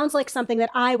 that sounds like something that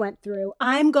I went through.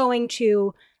 I'm going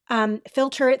to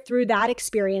filter it through that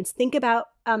experience. Think about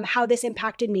how this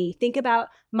impacted me. Think about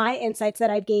my insights that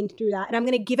I've gained through that. And I'm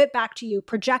going to give it back to you,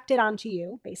 project it onto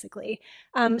you, basically,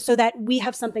 so that we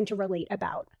have something to relate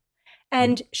about.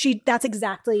 And that's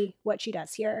exactly what she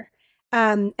does here.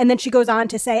 And then she goes on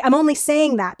to say, I'm only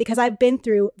saying that because I've been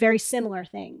through very similar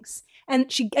things. And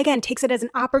she, again, takes it as an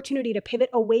opportunity to pivot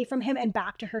away from him and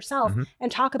back to herself, and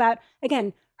talk about,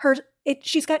 again,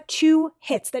 she's got two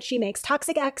hits that she makes: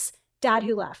 toxic ex, dad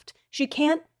who left. She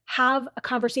can't have a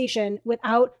conversation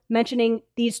without mentioning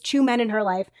these two men in her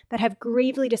life that have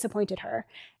gravely disappointed her.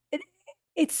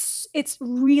 It's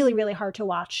really, really hard to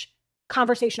watch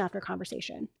conversation after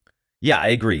conversation. Yeah, I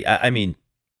agree. I mean,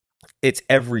 it's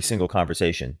every single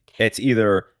conversation. It's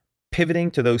either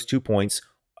pivoting to those 2 points,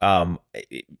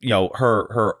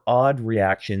 her odd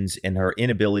reactions and her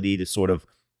inability to sort of,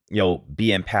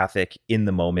 be empathic in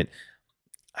the moment.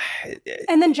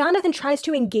 And then Jonathan tries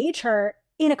to engage her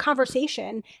in a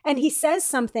conversation, and he says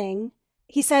something.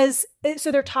 He says,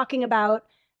 so they're talking about,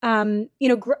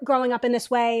 growing up in this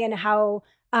way, and how,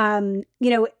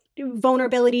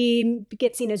 vulnerability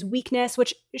gets seen as weakness,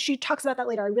 which she talks about that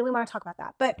later. I really want to talk about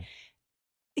that. But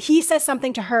he says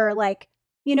something to her like,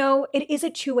 it is a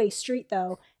two-way street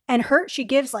though. And she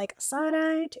gives like a side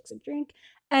eye, takes a drink,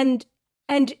 and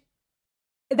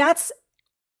that's,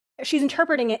 she's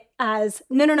interpreting it as,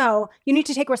 no, you need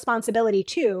to take responsibility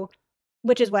too,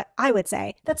 which is what I would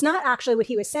say. That's not actually what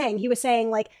he was saying. He was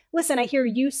saying like, listen, I hear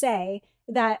you say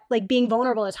that like being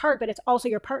vulnerable is hard, but it's also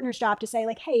your partner's job to say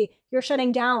like, hey, you're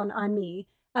shutting down on me.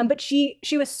 But she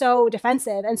was so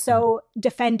defensive and so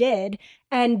defended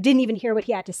and didn't even hear what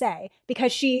he had to say,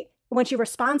 because when she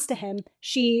responds to him,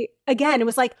 she again, it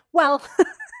was like, well,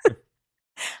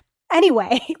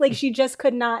 anyway, like she just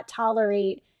could not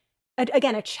tolerate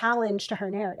a challenge to her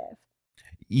narrative.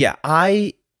 Yeah,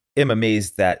 I am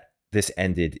amazed that this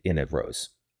ended in a rose.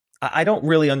 I don't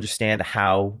really understand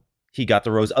how he got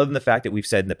the rose, other than the fact that we've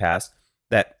said in the past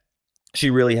that she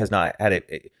really has not had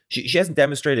it. She hasn't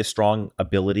demonstrated a strong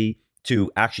ability to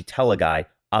actually tell a guy,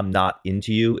 I'm not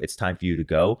into you, it's time for you to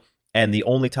go. And the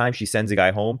only time she sends a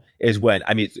guy home is when,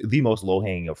 it's the most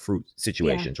low-hanging of fruit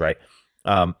situations, right?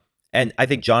 And I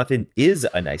think Jonathan is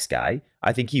a nice guy.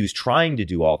 I think he was trying to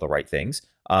do all the right things.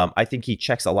 I think he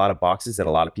checks a lot of boxes that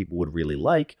a lot of people would really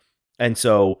like. And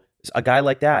so a guy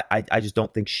like that, I just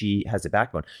don't think she has a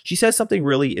backbone. She says something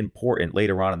really important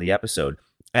later on in the episode.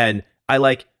 And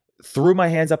I threw my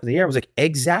hands up in the air. I was like,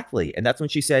 exactly. And that's when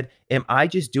she said, am I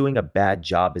just doing a bad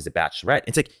job as a bachelorette?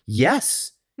 It's like,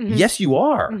 yes. Mm-hmm. Yes, you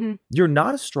are. Mm-hmm. You're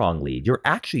not a strong lead. You're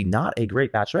actually not a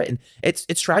great bachelorette. And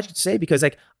it's tragic to say, because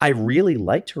I really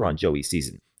liked her on Joey's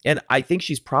season. And I think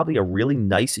she's probably a really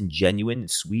nice and genuine,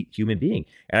 sweet human being.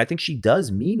 And I think she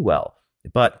does mean well.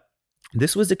 But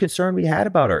this was the concern we had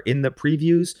about her in the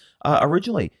previews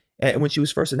originally. And when she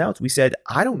was first announced, we said,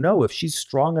 I don't know if she's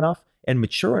strong enough and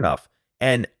mature enough.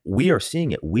 And we are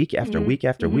seeing it week after week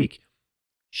after week.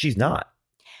 She's not.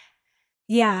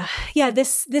 Yeah.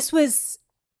 This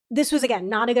was again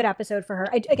not a good episode for her.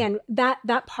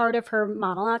 That part of her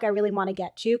monologue I really want to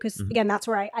get to, because again, that's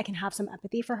where I can have some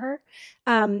empathy for her.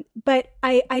 But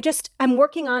I'm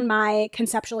working on my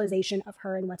conceptualization of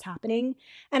her and what's happening.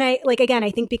 And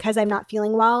I think because I'm not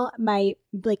feeling well, my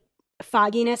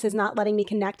fogginess is not letting me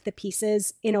connect the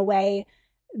pieces in a way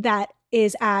that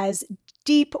is as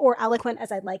deep or eloquent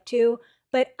as I'd like to.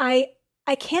 But I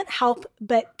can't help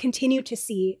but continue to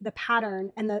see the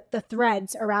pattern and the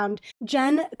threads around.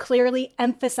 Jenn clearly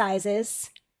emphasizes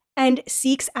and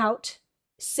seeks out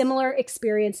similar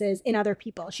experiences in other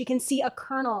people. She can see a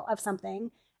kernel of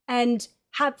something and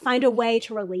find a way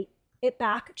to relate it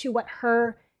back to what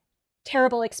her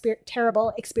terrible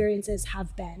experiences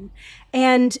have been.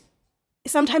 And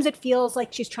sometimes it feels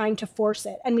like she's trying to force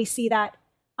it. And we see that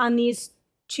on these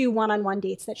 2 one-on-one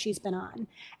dates that she's been on.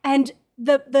 And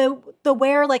the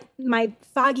where my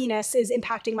fogginess is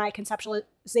impacting my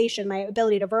conceptualization, my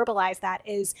ability to verbalize that,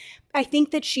 is I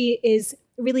think that she is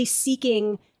really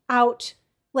seeking out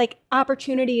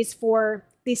opportunities for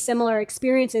these similar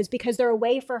experiences, because they're a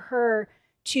way for her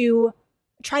to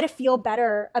try to feel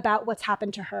better about what's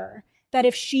happened to her. That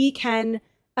if she can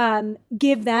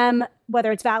give them,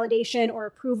 whether it's validation or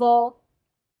approval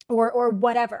or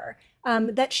whatever,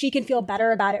 that she can feel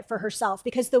better about it for herself.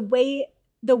 Because the way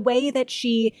that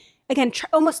she, again,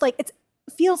 almost it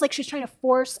feels like she's trying to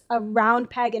force a round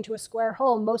peg into a square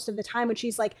hole most of the time, when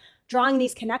she's drawing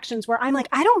these connections where I'm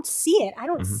I don't see it. I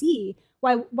don't see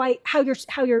why how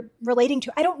you're relating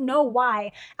to. I don't know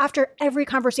why after every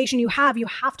conversation you have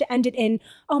to end it in,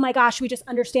 oh my gosh, we just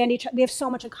understand each other. We have so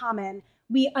much in common.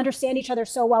 We understand each other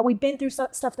so well. We've been through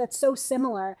stuff that's so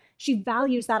similar. She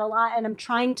values that a lot. And I'm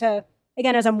trying to,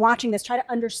 again, as I'm watching this, try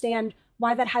to understand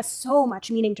why that has so much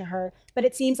meaning to her. But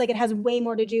it seems like it has way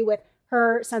more to do with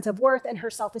her sense of worth and her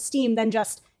self-esteem than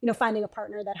just, finding a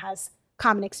partner that has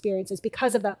common experiences,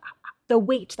 because of the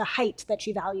weight, the height that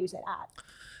she values it at.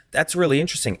 That's really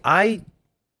interesting. I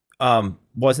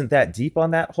wasn't that deep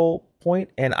on that whole point,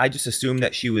 and I just assumed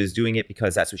that she was doing it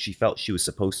because that's what she felt she was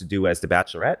supposed to do as the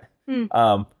Bachelorette.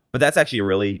 But that's actually a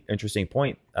really interesting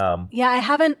point. Yeah, I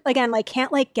haven't, again,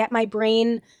 can't get my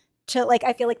brain to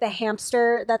I feel like the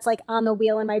hamster that's on the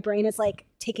wheel in my brain is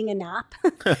taking a nap.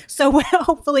 So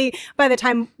hopefully by the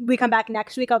time we come back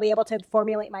next week, I'll be able to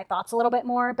formulate my thoughts a little bit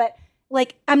more. But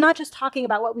I'm not just talking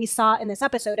about what we saw in this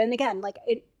episode. And again,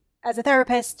 as a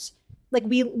therapist, like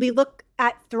we look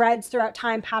at threads throughout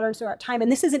time, patterns throughout time,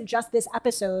 and this isn't just this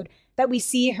episode that we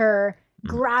see her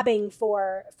grabbing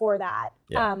for that.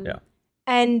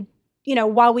 And you know,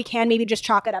 while we can maybe just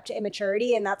chalk it up to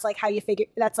immaturity, and that's like how you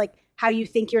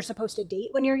think you're supposed to date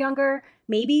when you're younger,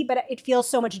 maybe, but it feels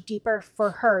so much deeper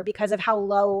for her because of how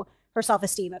low her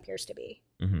self-esteem appears to be.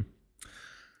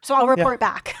 So I'll report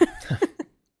back.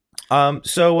 I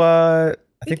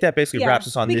think that basically wraps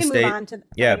us on this date.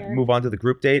 Move on to the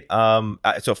group date.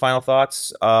 So final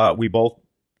thoughts. We both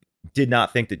did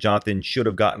not think that Jonathan should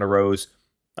have gotten a rose.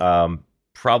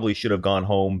 Probably should have gone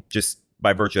home just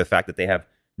by virtue of the fact that they have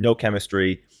no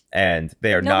chemistry and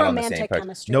they are not on the same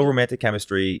page. No romantic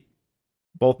chemistry.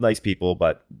 Both nice people,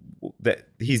 but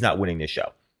he's not winning this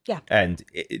show. Yeah. And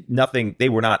nothing, they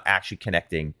were not actually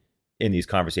connecting in these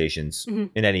conversations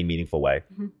in any meaningful way.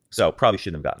 So probably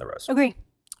shouldn't have gotten the rose. Agree.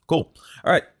 Cool.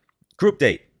 All right. Group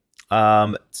date.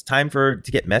 It's time to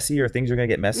get messy, or things are going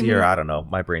to get messier. I don't know.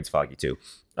 My brain's foggy too.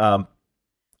 I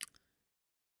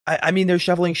mean, they're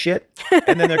shoveling shit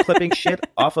and then they're clipping shit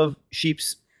off of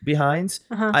sheep's behinds.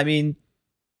 I mean,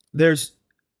 there's,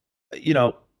 you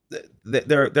know,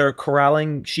 they're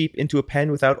corralling sheep into a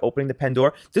pen without opening the pen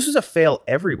door. This was a fail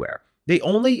everywhere. The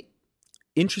only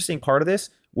interesting part of this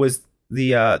was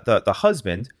the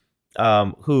husband,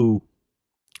 who,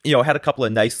 you know, had a couple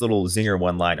of nice little zinger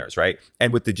one-liners, right?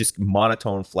 And with the just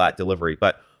monotone, flat delivery.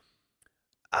 But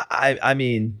I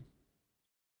mean,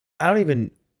 I don't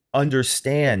even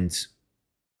understand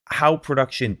how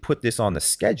production put this on the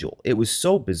schedule. It was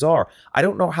so bizarre. I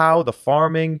don't know how the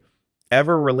farming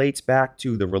ever relates back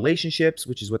to the relationships,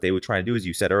 which is what they were trying to do, as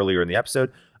you said earlier in the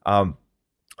episode.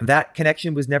 That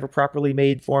connection was never properly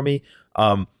made for me.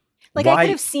 I could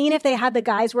have seen if they had the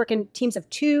guys work in teams of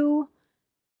 2.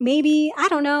 Maybe, I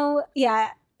don't know. Yeah,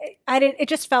 I didn't. It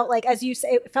just felt like, as you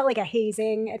say, it felt like a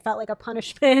hazing. It felt like a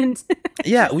punishment.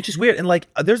 Yeah, which is weird. And like,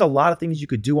 there's a lot of things you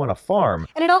could do on a farm.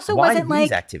 And it also wasn't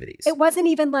like activities. It wasn't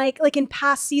even like in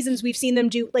past seasons we've seen them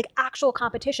do like actual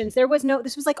competitions. There was no.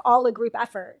 This was like all a group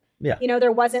effort. Yeah. You know,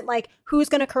 there wasn't like who's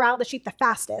going to corral the sheep the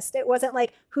fastest. It wasn't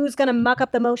like who's going to muck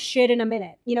up the most shit in a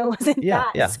minute. You know, it wasn't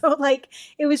that. Yeah. So like,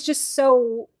 it was just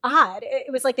so odd.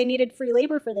 It was like they needed free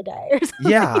labor for the day or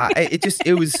something. Yeah.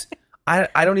 It was,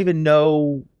 I don't even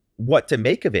know what to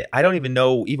make of it. I don't even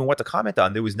know even what to comment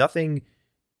on. There was nothing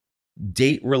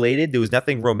date related. There was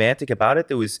nothing romantic about it.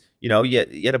 There was, you know, you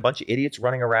had a bunch of idiots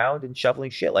running around and shoveling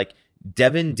shit. Like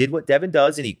Devin did what Devin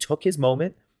does and he took his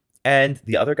moment. And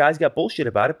the other guys got bullshit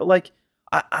about it. But like,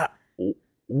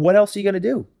 what else are you going to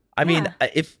do? I mean,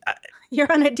 if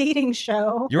you're on a dating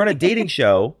show,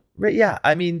 right? Yeah.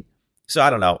 I mean, so I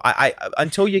don't know. I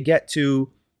until you get to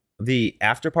the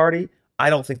after party, I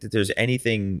don't think that there's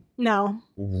anything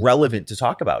relevant to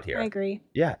talk about here. I agree.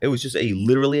 Yeah. It was just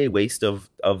literally a waste of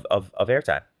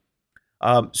airtime.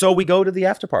 So we go to the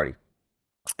after party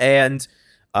and,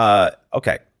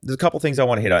 okay. There's a couple things I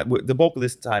want to hit on. The bulk of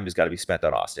this time has got to be spent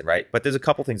on Austin, right? But there's a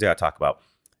couple things I got to talk about.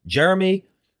 Jeremy,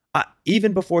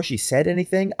 even before she said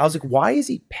anything, I was like, why is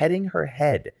he petting her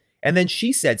head? And then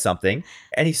she said something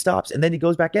and he stops and then he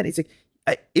goes back in. He's like,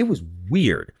 it was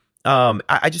weird.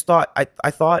 I just thought,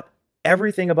 I thought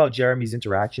everything about Jeremy's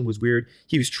interaction was weird.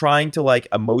 He was trying to like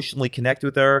emotionally connect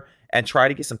with her and try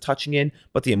to get some touching in,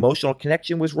 but the emotional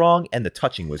connection was wrong and the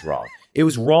touching was wrong. It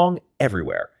was wrong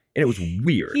everywhere. And it was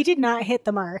weird. He did not hit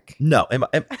the mark. No.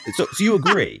 So you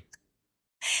agree?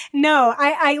 No,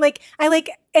 I like,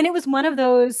 and it was one of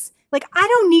those, like, I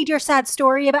don't need your sad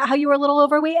story about how you were a little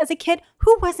overweight as a kid.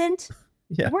 Who wasn't?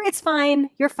 Yeah. It's fine.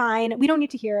 You're fine. We don't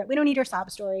need to hear it. We don't need your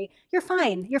sob story. You're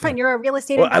fine. You're fine. You're a real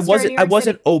estate investor. I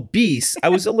wasn't obese. I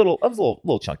was a little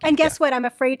chunky. And guess what? I'm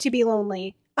afraid to be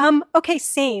lonely. Okay,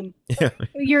 same. Yeah.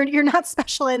 You're not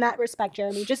special in that respect,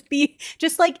 Jeremy.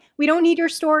 Just like, we don't need your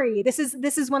story. This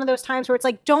is one of those times where it's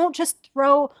like, don't just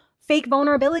throw fake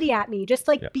vulnerability at me. Just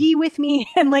like be with me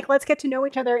and like, let's get to know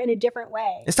each other in a different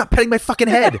way. And stop petting my fucking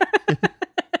head.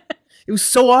 It was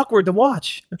so awkward to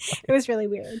watch. It was really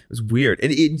weird. It was weird.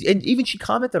 And even she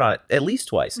commented on it at least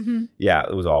twice. Mm-hmm. Yeah,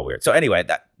 it was all weird. So anyway,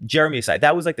 Jeremy aside,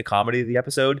 that was like the comedy of the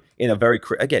episode in a very,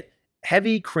 again,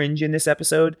 heavy cringe in this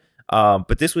episode.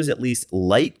 But this was at least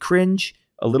light cringe,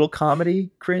 a little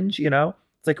comedy cringe, you know?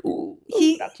 It's like, ooh.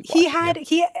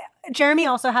 Jeremy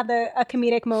also had a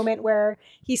comedic moment where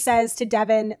he says to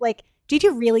Devin, like, did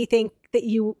you really think that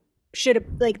you should have,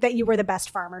 like, that you were the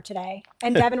best farmer today?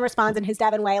 And Devin responds in his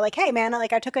Devin way, like, hey man,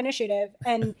 like I took initiative.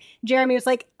 And Jeremy was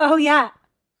like, oh yeah.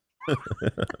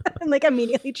 And like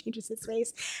immediately changes his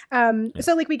face.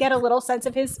 So like we get a little sense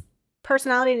of his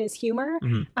personality and his humor.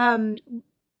 Mm-hmm.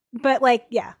 But like,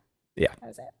 yeah. Yeah. That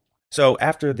was it. So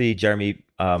after the Jeremy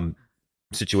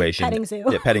situation. Petting zoo.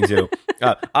 Yeah, petting zoo.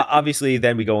 Obviously,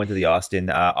 then we go into the Austin.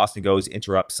 Austin goes,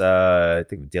 interrupts, I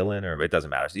think Dylan, or it doesn't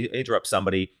matter. So he interrupts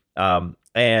somebody,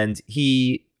 and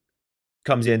he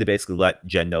comes in to basically let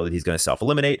Jenn know that he's going to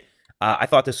self-eliminate. I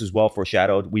thought this was well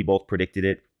foreshadowed. We both predicted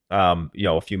it,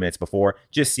 a few minutes before.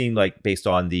 Just seemed like, based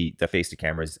on the face to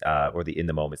cameras or the in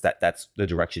the moments, that's the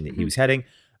direction that he was heading.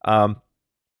 I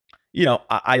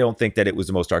don't think that it was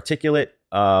the most articulate.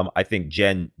 I think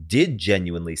Jenn did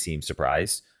genuinely seem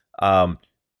surprised.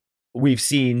 We've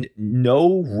seen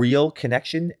no real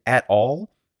connection at all.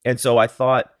 And so I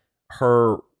thought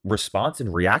her response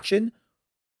and reaction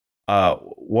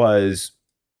was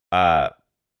out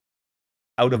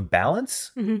of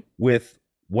balance with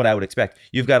what I would expect.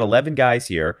 You've got 11 guys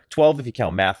here, 12 if you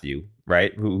count Matthew,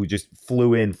 right? Who just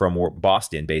flew in from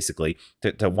Boston, basically,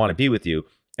 to want to be with you.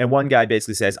 And one guy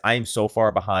basically says, I am so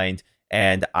far behind,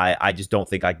 and I just don't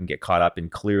think I can get caught up,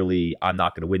 and clearly I'm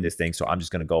not going to win this thing, so I'm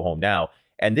just going to go home now.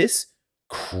 And this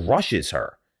crushes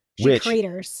her. She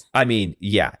craters. I mean,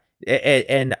 yeah.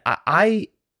 And I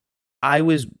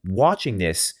was watching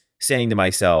this saying to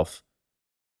myself,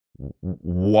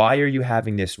 why are you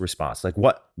having this response? Like,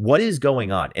 what is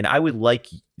going on? And I would like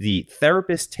the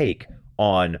therapist take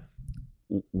on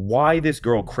why this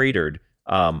girl cratered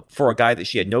for a guy that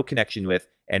she had no connection with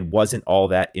and wasn't all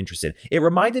that interested. It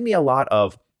reminded me a lot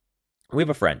of, we have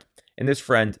a friend, and this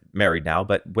friend married now,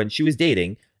 but when she was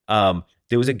dating,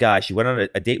 there was a guy, she went on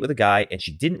a date with a guy, and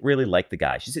she didn't really like the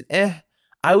guy. She said,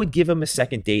 I would give him a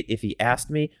second date if he asked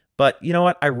me, but you know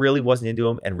what? I really wasn't into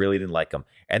him and really didn't like him.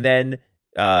 And then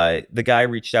the guy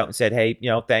reached out and said, hey,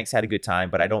 thanks, had a good time,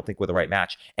 but I don't think we're the right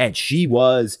match. And she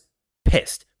was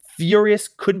pissed, furious,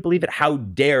 couldn't believe it. How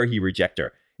dare he reject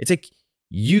her? It's like,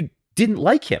 you didn't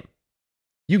like him.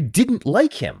 You didn't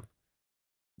like him.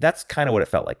 That's kind of what it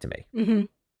felt like to me. Mm-hmm.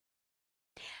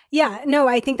 Yeah, no,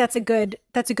 I think that's a good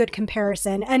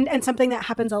comparison, and something that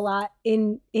happens a lot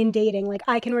in dating. Like,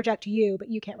 I can reject you, but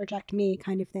you can't reject me,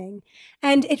 kind of thing.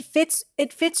 And it fits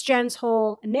Jenn's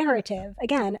whole narrative,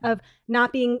 again, of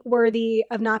not being worthy,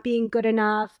 of not being good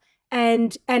enough.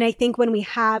 And I think when we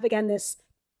have, again, this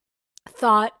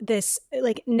thought, this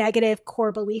like negative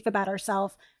core belief about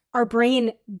ourselves, our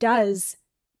brain does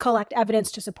collect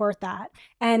evidence to support that.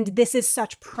 And this is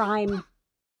such prime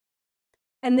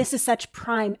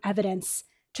evidence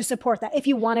to support that, if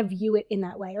you want to view it in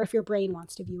that way, or if your brain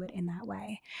wants to view it in that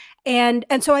way. And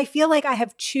so I feel like I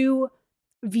have two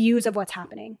views of what's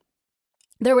happening.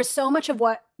 There was so much of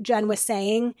what Jenn was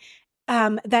saying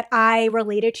that I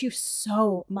related to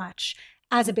so much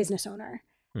as a business owner.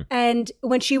 And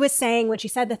when she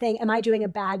said the thing, am I doing a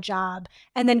bad job?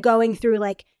 And then going through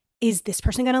like, is this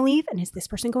person going to leave? And is this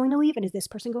person going to leave? And is this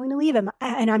person going to leave? And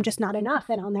I'm just not enough,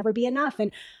 and I'll never be enough.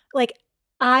 And like,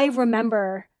 I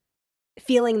remember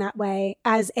feeling that way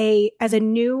as a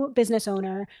new business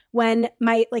owner when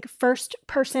my like first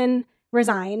person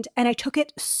resigned, and I took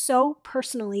it so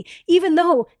personally, even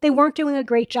though they weren't doing a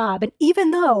great job. And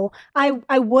even though I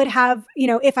would have,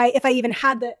 if I even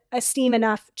had the esteem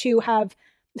enough to have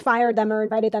fired them or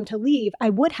invited them to leave, I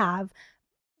would have.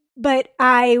 But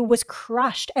I was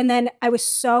crushed. And then I was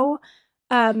so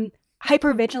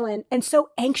hypervigilant and so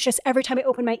anxious every time I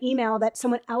opened my email that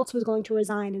someone else was going to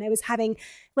resign. And I was having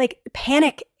like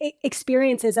panic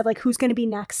experiences of like, who's going to be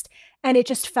next? And it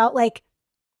just felt like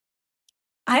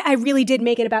I really did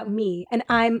make it about me. And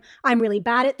I'm really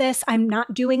bad at this. I'm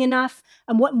not doing enough.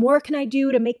 And what more can I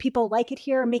do to make people like it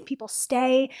here, make people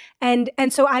stay? And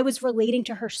so I was relating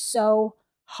to her so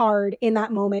hard in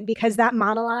that moment, because that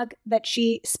monologue that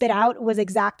she spit out was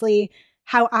exactly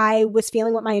how I was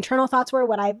feeling, what my internal thoughts were,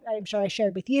 what I'm sure I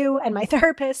shared with you and my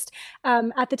therapist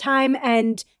at the time.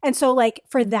 And so like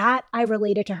for that, I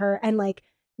related to her, and like,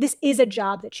 this is a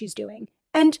job that she's doing,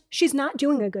 and she's not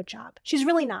doing a good job. She's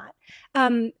really not.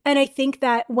 And I think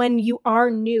that when you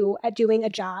are new at doing a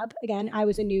job, again, I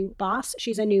was a new boss,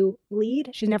 she's a new lead,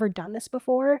 she's never done this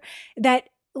before, that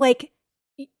like,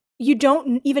 you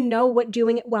don't even know what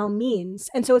doing it well means.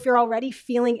 And so if you're already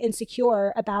feeling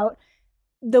insecure about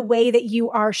the way that you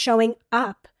are showing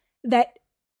up, that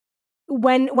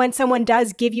when someone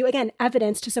does give you, again,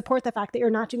 evidence to support the fact that you're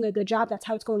not doing a good job, that's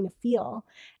how it's going to feel.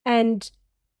 And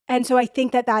so I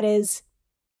think that is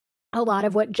a lot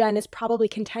of what Jenn is probably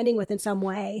contending with in some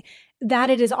way,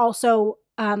 that it is also,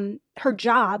 her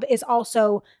job is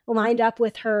also lined up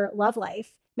with her love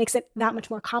life. Makes it that much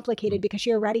more complicated, because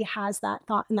she already has that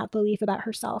thought and that belief about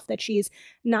herself, that she's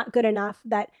not good enough,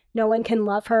 that no one can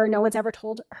love her. No one's ever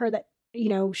told her that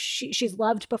she's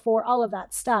loved before, all of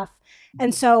that stuff.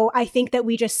 And so I think that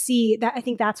we just see that. I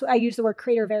think that's what I use the word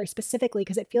crater very specifically,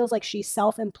 because it feels like she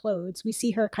self implodes. We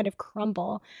see her kind of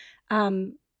crumble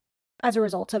as a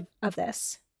result of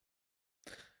this.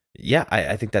 Yeah,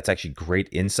 I think that's actually great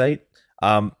insight.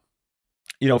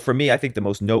 For me, I think the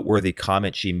most noteworthy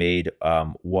comment she made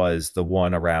was the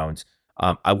one around,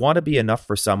 I want to be enough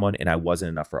for someone and I wasn't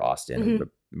enough for Austin. Mm-hmm. But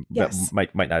Yes.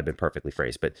 might not have been perfectly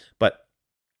phrased, but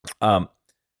the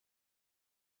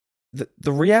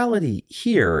reality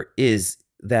here is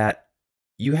that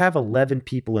you have 11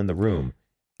 people in the room.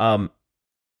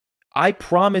 I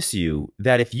promise you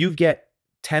that if you get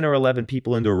 10 or 11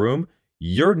 people into a room,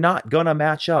 you're not going to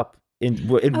match up in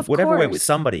whatever way with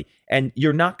somebody. And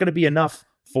you're not going to be enough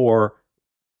for,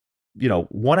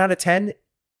 1 out of 10.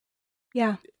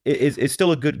 Yeah. It's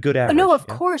still a good average. No, of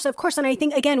course. And I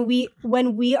think, again,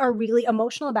 when we are really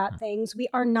emotional about things, we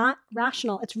are not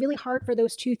rational. It's really hard for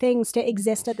those two things to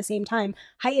exist at the same time.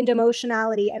 Heightened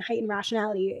emotionality and heightened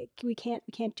rationality. We can't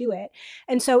do it.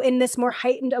 And so in this more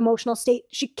heightened emotional state,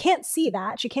 she can't see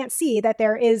that. She can't see that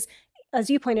there is,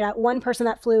 as you pointed out, one person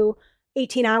that flew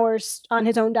 18 hours on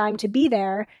his own dime to be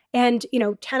there, and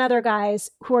 10 other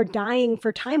guys who are dying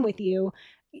for time with you.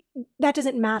 That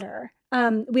doesn't matter.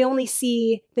 We only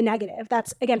see the negative.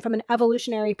 That's, again, from an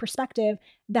evolutionary perspective,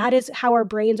 that is how our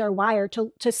brains are wired,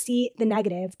 to see the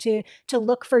negative, to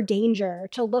look for danger,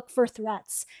 to look for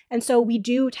threats. And so we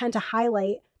do tend to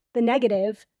highlight the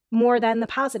negative more than the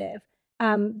positive.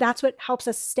 That's what helps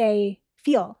us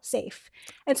feel safe.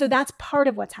 And so that's part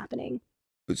of what's happening.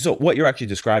 So what you're actually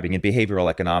describing in behavioral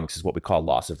economics is what we call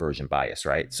loss aversion bias,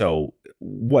 right? So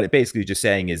what it basically is just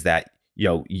saying is that,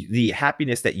 the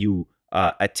happiness that you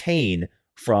attain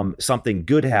from something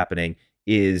good happening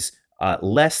is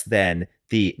less than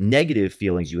the negative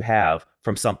feelings you have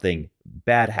from something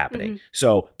bad happening. Mm-hmm.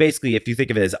 So basically, if you think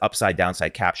of it as upside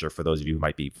downside capture, for those of you who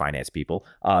might be finance people,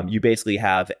 you basically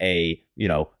have a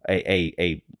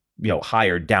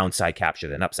higher downside capture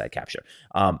than upside capture.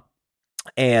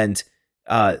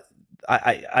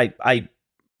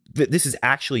 This is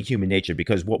actually human nature,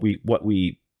 because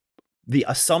the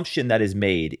assumption that is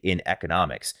made in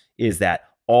economics is that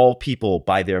all people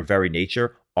by their very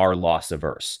nature are loss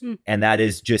averse. And that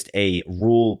is just a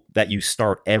rule that you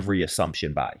start every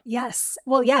assumption by. Yes.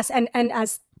 Well, yes. And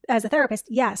as a therapist,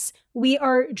 yes, we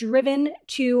are driven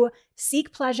to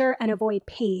seek pleasure and avoid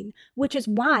pain, which is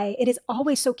why it is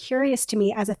always so curious to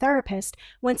me as a therapist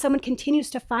when someone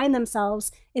continues to find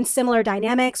themselves in similar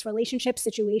dynamics, relationships,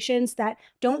 situations that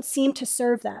don't seem to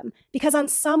serve them, because on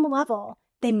some level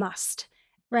they must,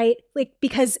 right? Like,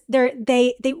 because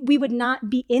we would not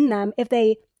be in them if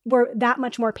they were that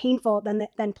much more painful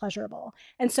than pleasurable.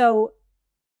 And so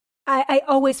I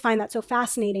always find that so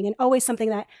fascinating, and always something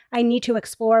that I need to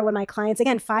explore when my clients,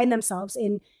 again, find themselves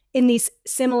in these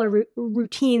similar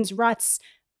routines, ruts,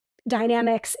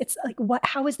 dynamics. It's like,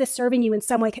 how is this serving you in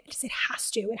some way? It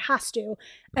has to.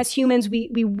 As humans,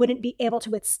 we wouldn't be able to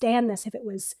withstand this if it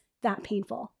was that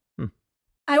painful.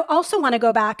 I also want to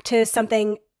go back to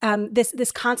something,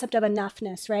 this concept of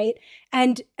enoughness, right?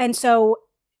 And so,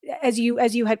 as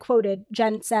you had quoted,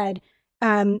 Jenn said,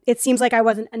 it seems like I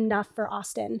wasn't enough for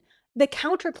Austin. The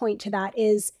counterpoint to that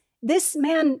is, this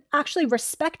man actually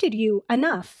respected you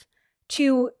enough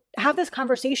to have this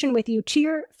conversation with you to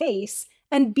your face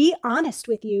and be honest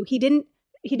with you. He didn't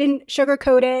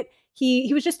sugarcoat it.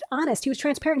 He was just honest. He was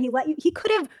transparent. He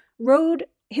could have rode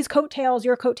his coattails,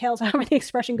 your coattails, however the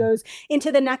expression goes,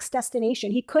 into the next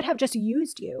destination. He could have just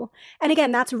used you. And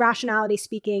again, that's rationality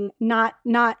speaking, not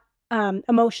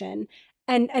emotion.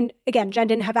 And again, Jenn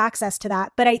didn't have access to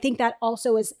that. But I think that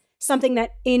also is something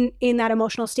that in that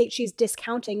emotional state, she's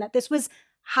discounting, that this was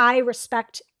high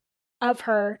respect of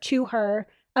her, to her,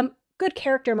 good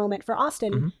character moment for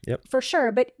Austin, mm-hmm. Yep. For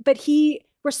sure. But he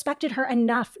respected her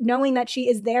enough, knowing that she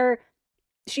is there.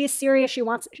 She is serious.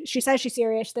 She says she's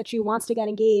serious, that she wants to get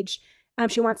engaged.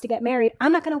 She wants to get married.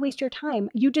 I'm not going to waste your time.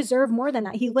 You deserve more than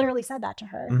that. He literally said that to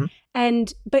her. Mm-hmm.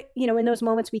 But in those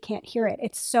moments, we can't hear it.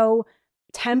 It's so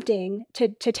tempting to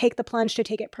take the plunge, to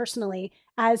take it personally,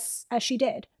 as she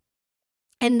did.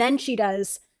 And then she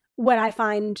does what I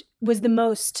find was the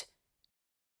most,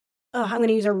 I'm going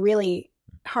to use a really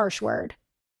harsh word,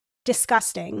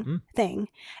 disgusting thing.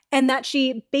 And that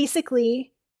she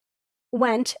basically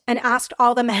went and asked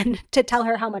all the men to tell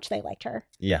her how much they liked her.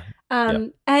 Yeah.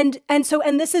 And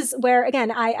this is where,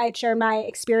 again, I share my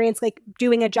experience, like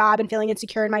doing a job and feeling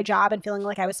insecure in my job and feeling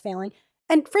like I was failing.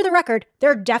 And for the record,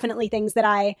 there are definitely things that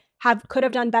I could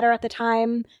have done better at the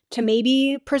time to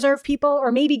maybe preserve people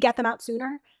or maybe get them out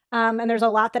sooner. And there's a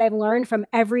lot that I've learned from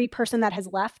every person that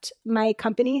has left my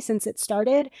company since it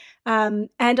started, and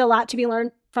a lot to be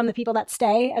learned from the people that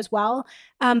stay as well.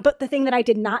 But the thing that I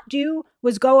did not do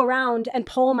was go around and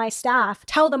poll my staff,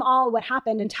 tell them all what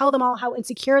happened and tell them all how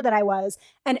insecure that I was,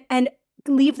 and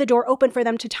leave the door open for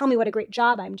them to tell me what a great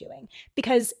job I'm doing,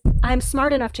 because I'm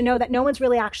smart enough to know that no one's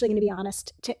really actually going to be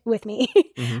honest with me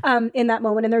in that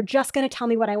moment. And they're just going to tell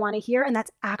me what I want to hear. And that's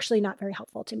actually not very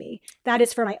helpful to me. That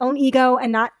is for my own ego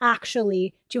and not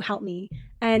actually to help me.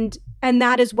 And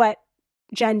that is what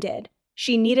Jenn did.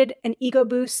 She needed an ego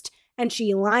boost, and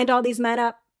she lined all these men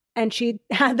up, and she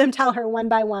had them tell her one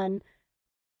by one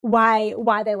why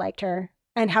they liked her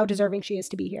and how deserving she is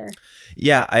to be here.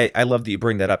 Yeah, I love that you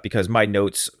bring that up, because my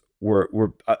notes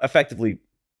were effectively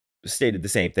stated the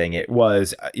same thing. It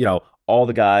was, all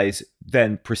the guys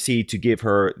then proceed to give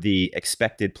her the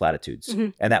expected platitudes.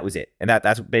 And that was it. And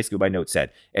that's basically what my note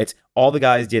said. It's all the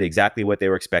guys did exactly what they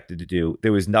were expected to do.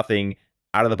 There was nothing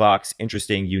out of the box,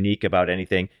 interesting, unique about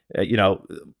anything.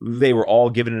 They were all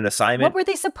given an assignment. What were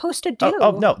they supposed to do?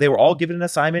 Oh no, they were all given an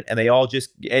assignment, and they all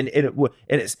just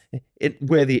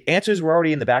where the answers were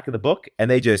already in the back of the book,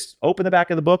 and they just opened the back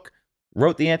of the book,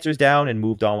 wrote the answers down, and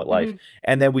moved on with life.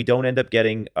 And then we don't end up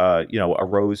getting a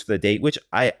rose for the date, which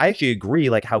I actually agree.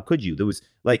 Like, how could you? There was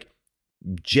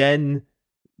Jenn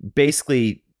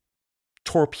basically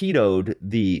torpedoed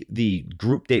the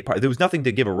group date part. There was nothing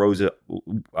to give a rose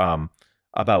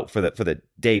about for the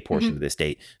day portion of this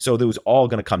date. So there was all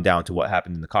going to come down to what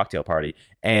happened in the cocktail party.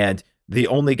 And the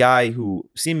only guy who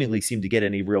seemingly seemed to get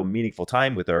any real meaningful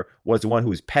time with her was the one who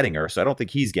was petting her. So I don't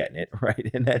think he's getting it,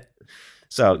 right? And then,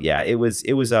 so yeah, it was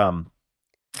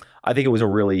I think it was a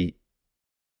really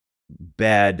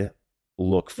bad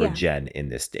look for Jenn in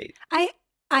this date.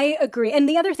 I agree. And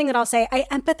the other thing that I'll say, I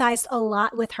empathized a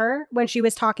lot with her when she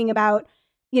was talking about,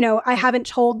 I haven't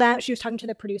told them. She was talking to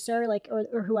the producer,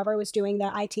 or whoever was doing the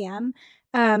ITM.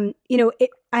 I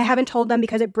haven't told them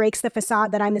because it breaks the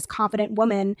facade that I'm this confident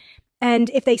woman. And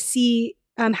if they see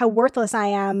how worthless I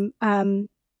am,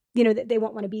 they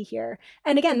won't want to be here.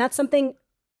 And again, that's something,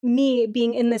 me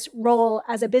being in this role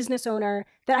as a business owner,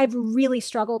 that I've really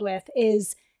struggled with,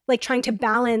 is trying to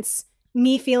balance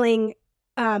me feeling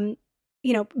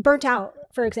burnt out,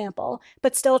 for example,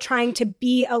 but still trying to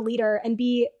be a leader and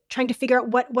trying to figure out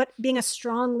what being a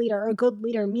strong leader or a good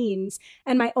leader means.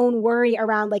 And my own worry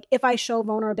around, if I show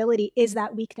vulnerability, is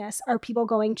that weakness? Are people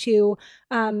going to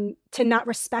not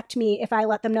respect me if I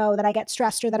let them know that I get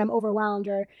stressed or that I'm overwhelmed,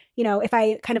 or, if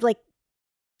I kind of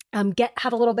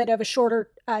have a little bit of a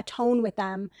shorter tone with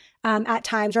them at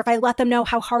times, or if I let them know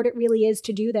how hard it really is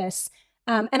to do this.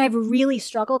 And I've really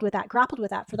grappled with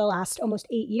that for the last almost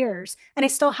 8 years. And I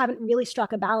still haven't really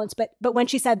struck a balance. But when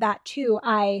she said that too,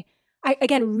 I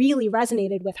again really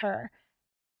resonated with her.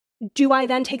 Do I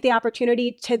then take the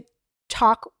opportunity to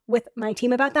talk with my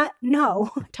team about that? No,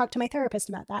 talk to my therapist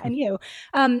about that, and you.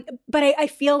 But I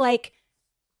feel like,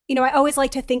 I always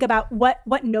like to think about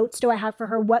what notes do I have for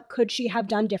her? What could she have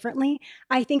done differently?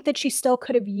 I think that she still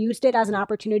could have used it as an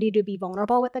opportunity to be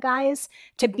vulnerable with the guys,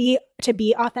 to be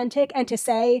authentic, and to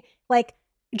say,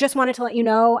 just wanted to let you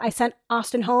know I sent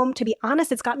Austin home. To be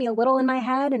honest, it's got me a little in my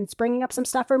head and it's bringing up some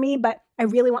stuff for me, but I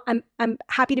really I'm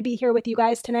happy to be here with you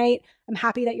guys tonight. I'm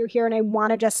happy that you're here, and I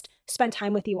want to just spend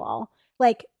time with you all.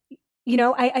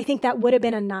 I think that would have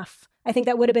been enough. I think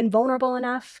that would have been vulnerable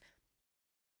enough.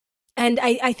 And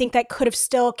I think that could have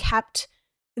still kept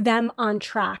them on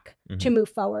track to move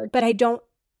forward. But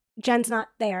Jenn's not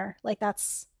there.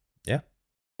 That's. Yeah.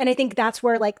 And I think that's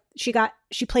where she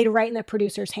played right in the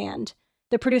producer's hand.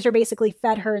 The producer basically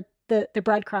fed her the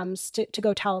breadcrumbs to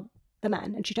go tell the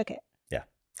men, and she took it. Yeah.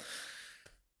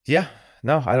 Yeah.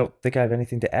 No, I don't think I have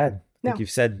anything to add. I think you've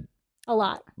said a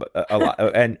lot. A lot,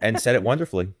 and said it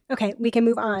wonderfully. Okay, we can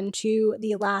move on to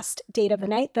the last date of the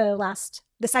night,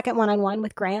 the second one-on-one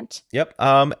with Grant. Yep.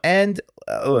 And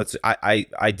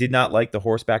I did not like the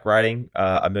horseback riding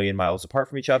a million miles apart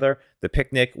from each other. The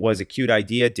picnic was a cute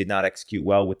idea, did not execute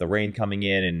well with the rain coming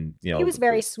in, and he was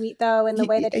very sweet though in the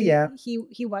way that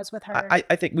he was with her.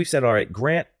 I think we've said all right.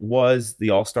 Grant was the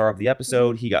all-star of the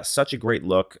episode. He got such a great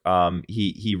look.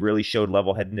 He really showed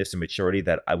level-headedness and maturity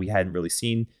that we hadn't really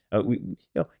seen.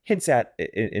 Hints at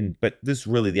but this is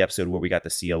really the episode where we got to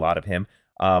see a lot of him.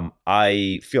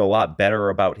 I feel a lot better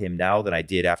about him now than I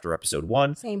did after episode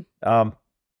 1. Same.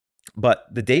 But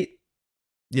the date,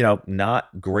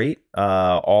 not great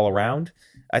all around.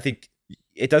 I think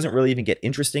it doesn't really even get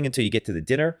interesting until you get to the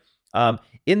dinner.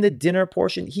 In the dinner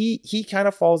portion, he kind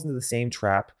of falls into the same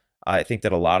trap I think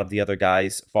that a lot of the other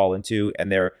guys fall into,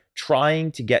 and they're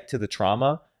trying to get to the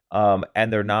trauma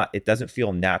and they're not, it doesn't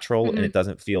feel natural and it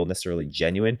doesn't feel necessarily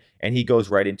genuine. And he goes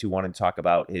right into wanting to talk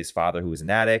about his father who was an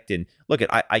addict. And look,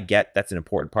 I get that's an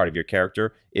important part of your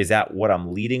character. Is that what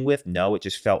I'm leading with? No, it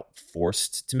just felt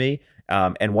forced to me.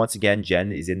 And once again,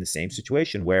 Jenn is in the same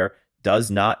situation where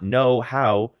does not know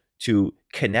how to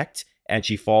connect, and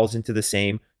she falls into the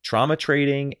same trauma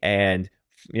trading and,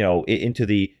 you know, into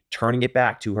the turning it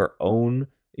back to her own,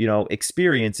 you know,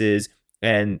 experiences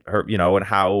and her, you know, and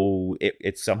how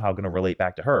it's somehow going to relate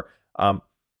back to her.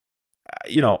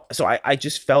 You know, so I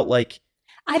just felt like,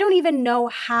 I don't even know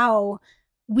how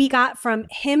we got from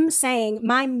him saying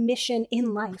my mission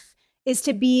in life is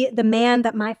to be the man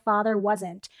that my father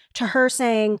wasn't, to her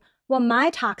saying, well, my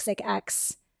toxic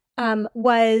ex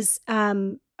was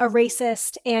a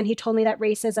racist and he told me that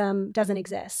racism doesn't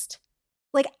exist.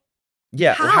 Like,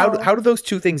 yeah, how do those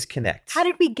two things connect? How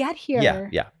did we get here?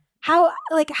 Yeah.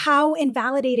 How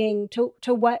invalidating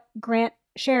to what Grant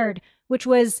shared, which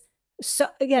was, so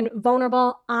again,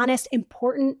 vulnerable, honest,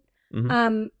 important.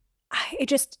 I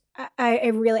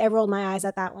really rolled my eyes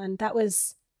at that one. That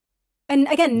was, and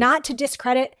again, not to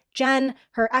discredit Jenn,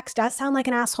 her ex does sound like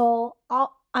an asshole.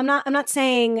 I'm not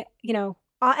saying, you know,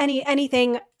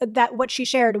 anything that what she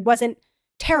shared wasn't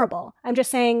terrible. I'm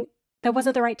just saying that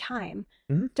wasn't the right time.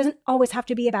 It doesn't always have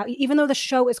to be about you. Even though the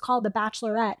show is called The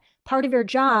Bachelorette, part of your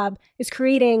job is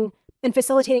creating and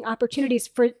facilitating opportunities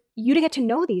for you to get to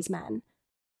know these men,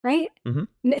 right?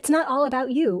 It's not all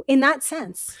about you in that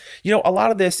sense. You know, a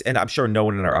lot of this, and I'm sure no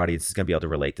one in our audience is going to be able to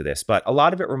relate to this, but a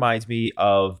lot of it reminds me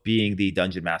of being the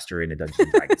dungeon master in a Dungeons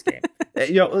and Dragons game.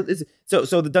 You know,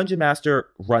 so the dungeon master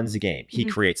runs the game. He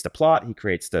creates the plot. He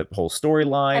creates the whole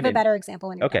storyline. I have a better example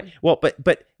when you're done. Well,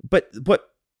 but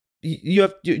you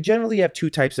generally have two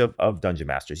types of dungeon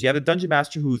masters. You have a dungeon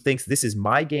master who thinks this is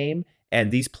my game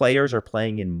and these players are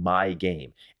playing in my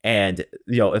game. And,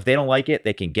 you know, if they don't like it,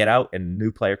 they can get out and a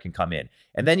new player can come in.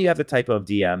 And then you have the type of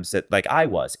DMs that, like I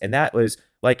was, and that was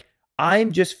like,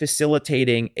 I'm just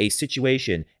facilitating a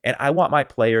situation and I want my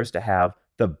players to have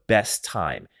the best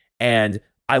time. And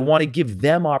I want to give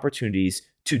them opportunities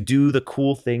to do the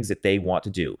cool things that they want to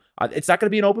do. It's not going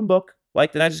to be an open book.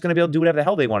 Like, they're not just going to be able to do whatever the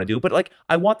hell they want to do. But, like,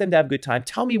 I want them to have a good time.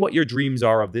 Tell me what your dreams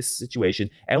are of this situation,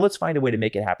 and let's find a way to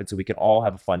make it happen so we can all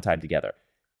have a fun time together.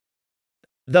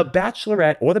 The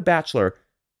Bachelorette or the Bachelor,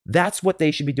 that's what they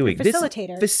should be doing.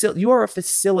 Facilitator. You are a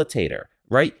facilitator,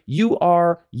 right? You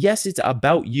are, yes, it's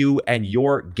about you and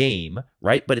your game,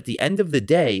 right? But at the end of the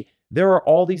day, there are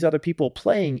all these other people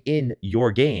playing in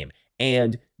your game.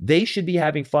 And they should be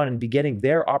having fun and be getting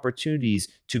their opportunities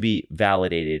to be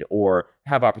validated or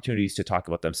have opportunities to talk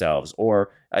about themselves or,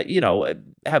 you know,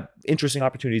 have interesting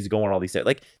opportunities to go on all these things.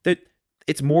 Like,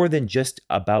 it's more than just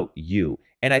about you.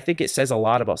 And I think it says a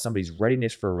lot about somebody's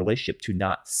readiness for a relationship to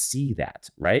not see that,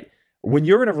 right? When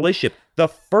you're in a relationship, the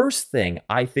first thing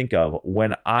I think of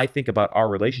when I think about our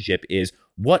relationship is,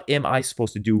 what am I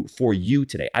supposed to do for you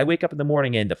today? I wake up in the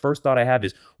morning and the first thought I have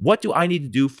is, what do I need to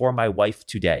do for my wife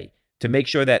today to make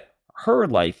sure that her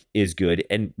life is good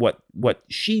and what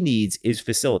she needs is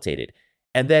facilitated?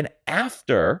 And then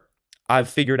after I've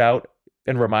figured out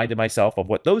and reminded myself of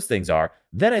what those things are,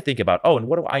 then I think about, oh, and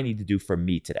what do I need to do for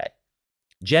me today?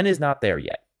 Jenn is not there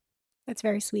yet. That's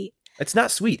very sweet. It's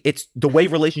not sweet. It's the way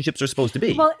relationships are supposed to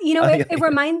be. Well, you know, it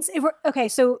reminds, okay,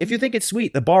 so. If you think it's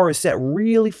sweet, the bar is set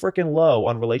really freaking low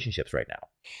on relationships right now.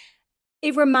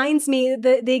 It reminds me,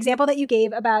 the example that you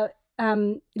gave about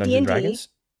Dungeons D&D. and Dragons?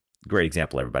 Great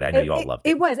example, everybody. I know you all loved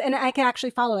it. It was, and I can actually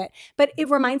follow it. But it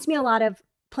reminds me a lot of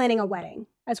planning a wedding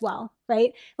as well,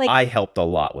 right? Like, I helped a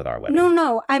lot with our wedding.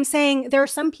 No. I'm saying there are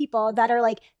some people that are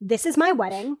like, this is my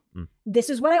wedding. This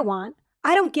is what I want.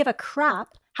 I don't give a crap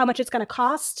how much it's going to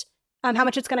cost, how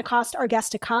much it's going to cost our guests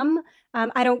to come.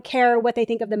 I don't care what they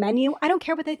think of the menu. I don't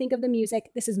care what they think of the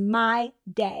music. This is my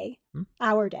day,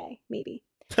 our day, maybe.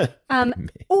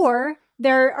 Or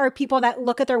there are people that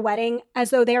look at their wedding as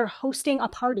though they are hosting a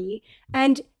party.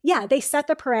 And yeah, they set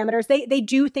the parameters. They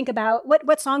do think about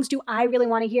what songs do I really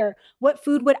want to hear? What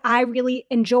food would I really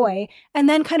enjoy? And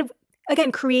then kind of,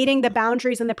 again, creating the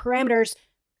boundaries and the parameters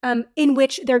in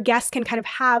which their guests can kind of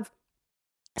have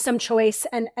some choice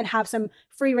and have some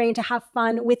free reign to have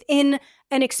fun within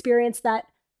an experience that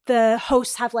the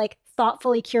hosts have like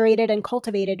thoughtfully curated and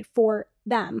cultivated for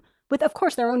them, with, of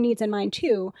course, their own needs in mind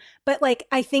too. But like,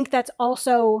 I think that's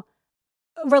also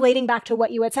relating back to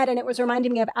what you had said. And it was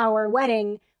reminding me of our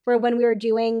wedding, where when we were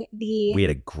doing we had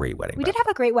a great wedding. We did have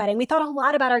a great wedding. We thought a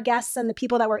lot about our guests and the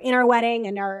people that were in our wedding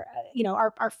and our, you know,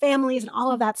 our families and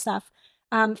all of that stuff.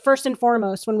 First and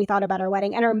foremost, when we thought about our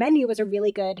wedding, and our menu was a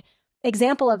really good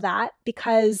example of that,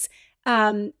 because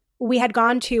we had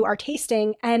gone to our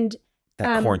tasting and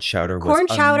That corn chowder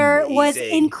was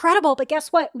incredible. But guess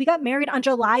what? We got married on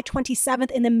July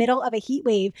 27th in the middle of a heat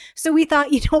wave. So we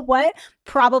thought, you know what?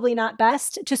 Probably not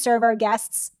best to serve our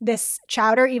guests this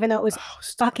chowder, even though it was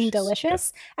fucking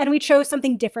delicious. Yeah. And we chose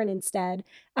something different instead.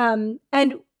 And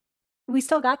we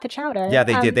still got the chowder. Yeah,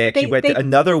 they did. They actually went to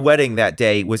another wedding that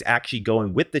day was actually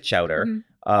going with the chowder.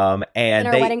 And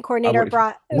our wedding coordinator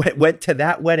went to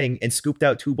that wedding and scooped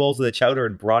out 2 bowls of the chowder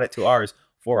and brought it to ours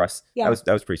for us. Yeah.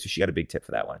 That was pretty. So she got a big tip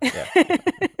for that one. Yeah.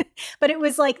 But it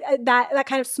was like that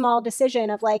kind of small decision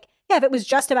of like, yeah, if it was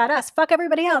just about us, fuck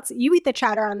everybody else. You eat the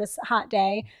chowder on this hot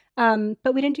day.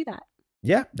 But we didn't do that.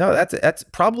 Yeah, no, that's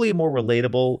probably a more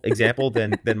relatable example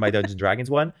than my Dungeons and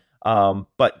Dragons one.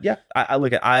 But yeah,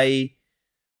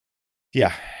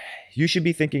 you should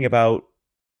be thinking about.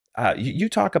 You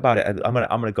talk about it. I'm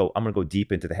gonna go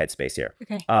deep into the headspace here.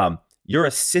 Okay. You're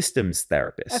a systems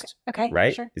therapist. Okay.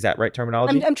 Right? Sure. Is that right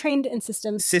terminology? I'm trained in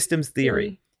systems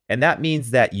theory. And that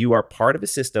means that you are part of a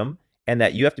system and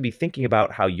that you have to be thinking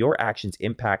about how your actions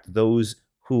impact those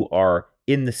who are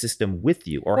in the system with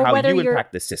you, or how you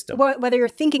impact the system. Whether you're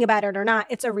thinking about it or not,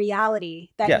 it's a reality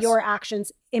that your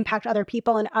actions impact other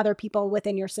people and other people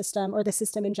within your system, or the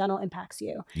system in general impacts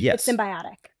you. Yes. It's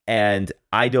symbiotic. And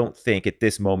I don't think at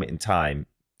this moment in time,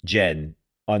 Jen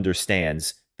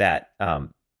understands that,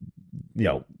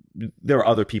 there are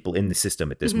other people in the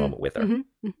system at this moment with her.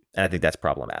 And I think that's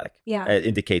problematic. Yeah. It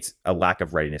indicates a lack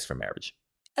of readiness for marriage.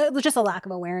 Just a lack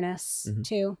of awareness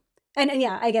too. And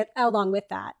yeah, I get along with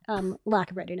that,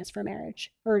 lack of readiness for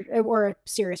marriage or a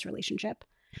serious relationship.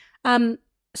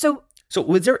 So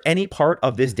was there any part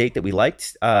of this date that we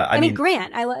liked? I mean,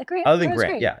 Grant. I like Grant. Other than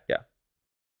Grant, yeah.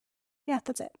 Yeah,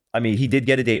 that's it. I mean, he did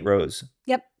get a date rose.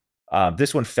 Yep.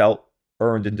 This one felt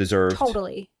earned and deserved.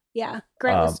 Totally. Yeah.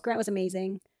 Grant was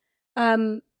amazing.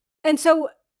 And so,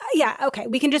 yeah, okay.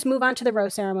 We can just move on to the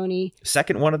rose ceremony.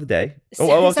 Second one of the day. Second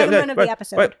one of the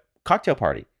episode. Right. Cocktail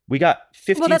party. We got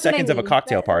 15 seconds of a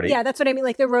cocktail party. Yeah, that's what I mean.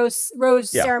 Like the rose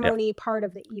ceremony part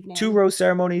of the evening. 2 rose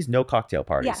ceremonies, no cocktail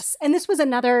parties. Yes. And this was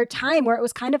another time where it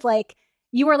was kind of like,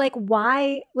 you were like,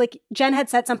 why? Like Jen had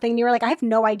said something and you were like, I have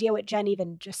no idea what Jen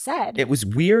even just said. It was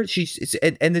weird.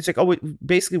 And it's like,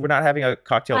 basically we're not having a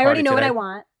cocktail party. I already know today. what I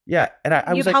want. Yeah. And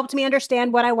I You've helped me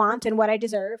understand what I want and what I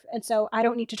deserve. And so I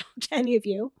don't need to talk to any of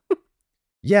you.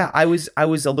 Yeah. I was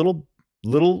a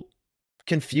little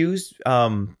confused.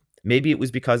 Maybe it was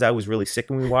because I was really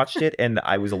sick when we watched it and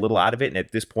I was a little out of it. And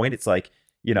at this point, it's like,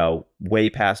 way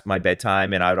past my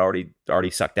bedtime and I'd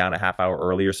already sucked down a half hour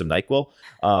earlier some NyQuil.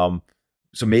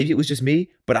 So maybe it was just me,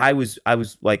 but I was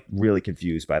like really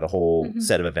confused by the whole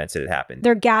set of events that had happened.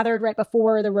 They're gathered right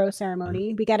before the rose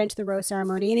ceremony. We get into the rose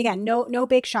ceremony. And again, no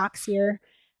big shocks here.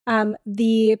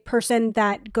 The person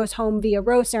that goes home via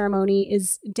rose ceremony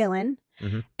is Dylan.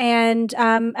 And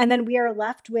then we are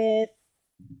left with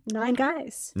 9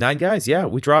 guys. 9 guys, yeah.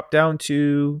 We dropped down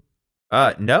to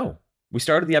no. We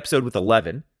started the episode with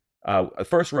 11.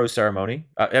 First rose ceremony.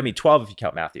 12 if you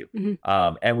count Matthew.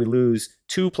 And we lose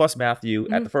 2 plus Matthew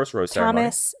at the first rose ceremony.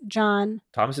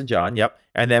 Thomas and John, yep.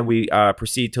 And then we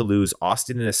proceed to lose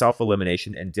Austin in a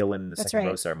self-elimination and Dylan in the second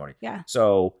rose ceremony. Yeah.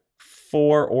 So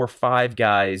 4 or 5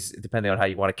 guys, depending on how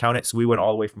you want to count it. So we went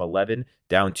all the way from 11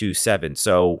 down to 7.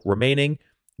 So remaining,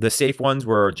 the safe ones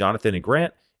were Jonathan and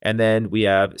Grant. And then we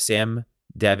have Sam,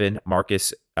 Devin,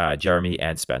 Marcus, Jeremy,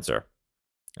 and Spencer.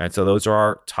 And so those are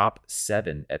our top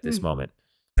 7 at this moment.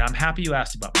 I'm happy you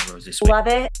asked about my rose this week. Love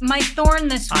it. My thorn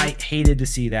this week. I hated to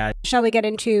see that. Shall we get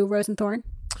into rose and thorn?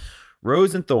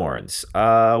 Rose and thorns.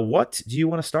 What do you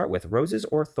want to start with? Roses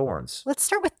or thorns? Let's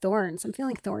start with thorns. I'm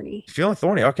feeling thorny. Feeling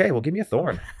thorny? Okay, well, give me a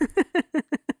thorn. I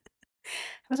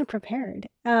wasn't prepared.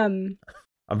 I'm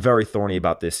very thorny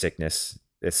about this sickness.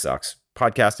 It sucks.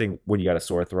 Podcasting when you got a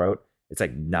sore throat, it's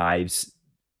like knives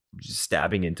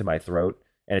stabbing into my throat.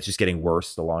 And it's just getting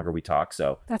worse the longer we talk.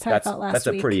 So that's how I felt last week. That's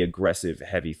a pretty aggressive,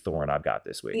 heavy thorn I've got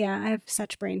this week. Yeah, I have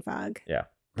such brain fog. Yeah.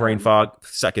 Brain fog,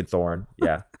 second thorn.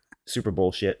 Yeah. Super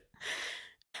bullshit.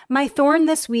 My thorn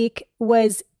this week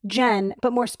was Jen,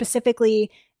 but more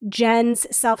specifically, Jen's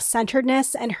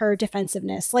self-centeredness and her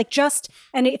defensiveness.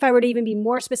 And if I were to even be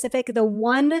more specific, the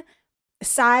one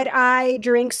side-eye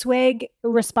drink swig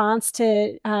response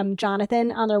to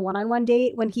Jonathan on their one-on-one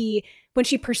date when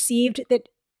she perceived that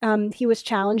he was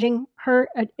challenging her,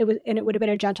 it would have been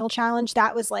a gentle challenge.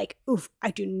 That was like, oof,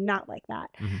 I do not like that.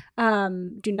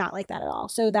 Do not like that at all.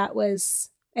 So that was,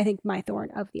 I think, my thorn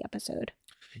of the episode.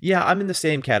 Yeah, I'm in the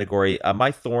same category.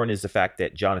 My thorn is the fact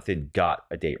that Jonathan got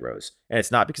a date rose. And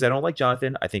it's not because I don't like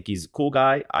Jonathan. I think he's a cool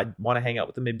guy. I want to hang out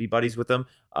with him and be buddies with him.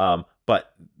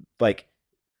 But like,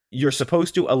 you're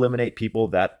supposed to eliminate people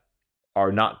that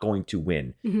are not going to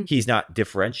win. Mm-hmm. He's not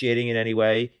differentiating in any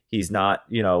way. He's not,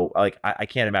 like I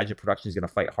can't imagine production is going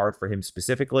to fight hard for him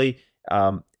specifically.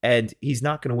 And he's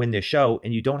not going to win this show,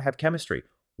 and you don't have chemistry.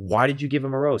 Why did you give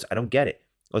him a rose? I don't get it.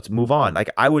 Let's move on. Like,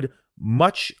 I would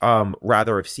much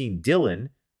rather have seen Dylan,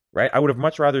 right? I would have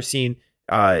much rather seen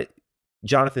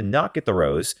Jonathan not get the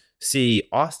rose, see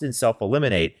Austin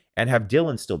self-eliminate, and have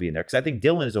Dylan still be in there. Because I think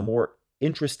Dylan is a more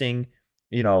interesting,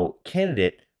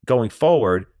 candidate going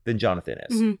forward than Jonathan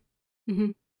is. Mm-hmm.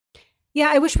 Mm-hmm. Yeah,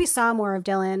 I wish we saw more of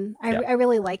Dylan. I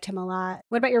really liked him a lot.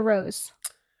 What about your rose?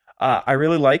 I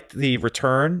really liked the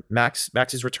return,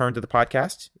 Max's return to the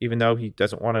podcast, even though he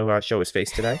doesn't want to show his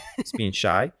face today. He's being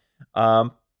shy.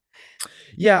 I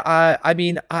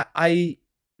mean,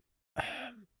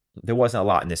 there wasn't a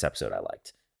lot in this episode I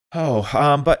liked.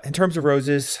 But in terms of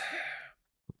roses,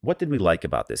 what did we like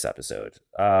about this episode?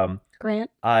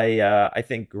 Grant. I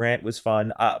think Grant was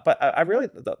fun. But I really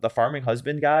the farming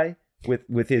husband guy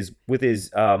with his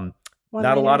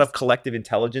not a lot of collective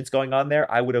intelligence going on there.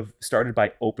 I would have started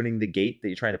by opening the gate that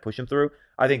you're trying to push him through.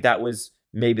 I think that was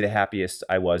maybe the happiest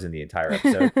I was in the entire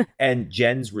episode. And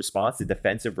Jen's response, the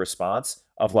defensive response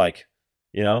of like,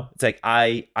 it's like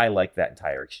I like that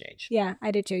entire exchange. Yeah,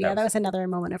 I did too. That was another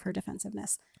moment of her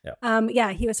defensiveness.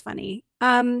 Yeah. He was funny.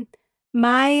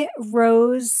 My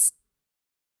rose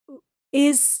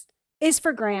is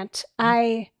for Grant.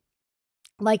 I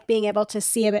like being able to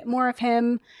see a bit more of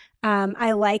him.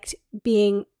 I liked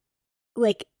being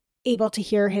able to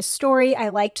hear his story. I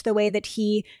liked the way that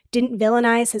he didn't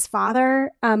villainize his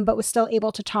father, but was still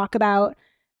able to talk about,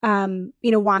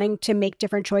 wanting to make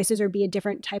different choices or be a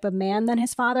different type of man than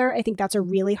his father. I think that's a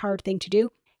really hard thing to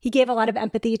do. He gave a lot of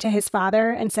empathy to his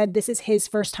father and said this is his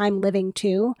first time living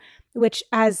too, which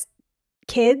as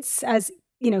kids, as,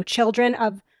 children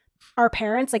of our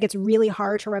parents, it's really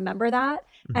hard to remember that.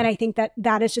 Mm-hmm. And I think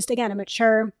that is just, again, a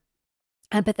mature,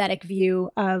 empathetic view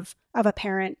of a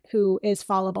parent who is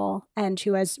fallible and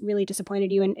who has really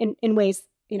disappointed you in ways,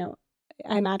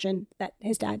 I imagine that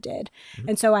his dad did. Mm-hmm.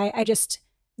 And so I just,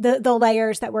 the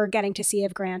layers that we're getting to see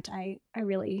of Grant, I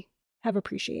really have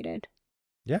appreciated.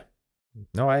 Yeah.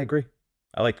 No, I agree.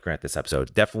 I liked Grant this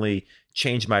episode. Definitely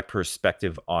changed my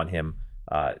perspective on him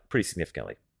pretty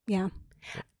significantly. Yeah.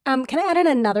 Can I add in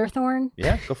another thorn?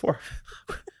 Yeah, go for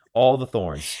it. All the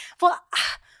thorns. Well,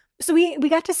 so we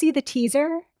got to see the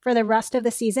teaser for the rest of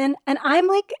the season, and I'm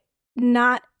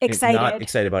not excited. Not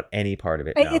excited about any part of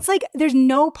it. No. It's there's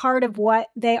no part of what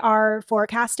they are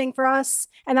forecasting for us,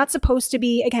 and that's supposed to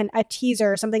be, again, a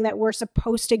teaser, something that we're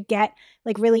supposed to get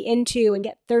really into and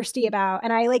get thirsty about.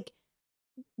 And I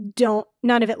don't.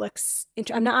 None of it looks.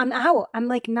 I'm out.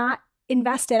 I'm not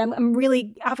invested. I'm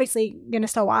really obviously gonna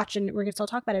still watch, and we're gonna still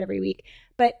talk about it every week.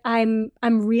 But I'm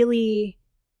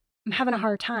having a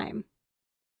hard time.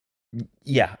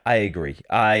 Yeah, I agree.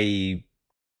 I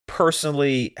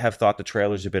personally have thought the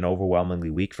trailers have been overwhelmingly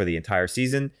weak for the entire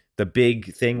season. The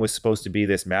big thing was supposed to be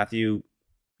this Matthew,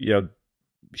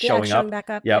 showing up. Back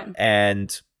up. Yep. Yeah.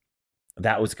 And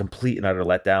that was a complete and utter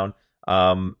letdown.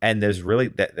 And there's really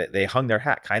that they hung their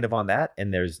hat kind of on that,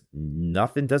 and there's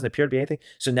nothing, doesn't appear to be anything.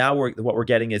 So now what we're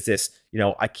getting is this,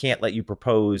 I can't let you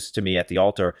propose to me at the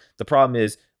altar. The problem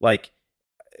is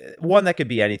one, that could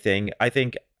be anything. I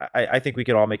think we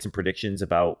could all make some predictions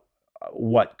about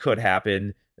what could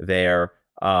happen there.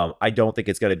 I don't think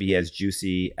it's going to be as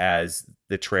juicy as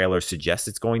the trailer suggests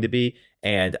it's going to be.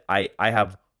 And I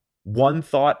have one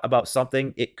thought about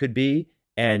something it could be.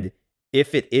 And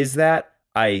if it is that,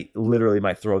 I literally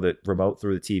might throw the remote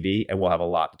through the TV and we'll have a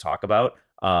lot to talk about.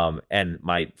 And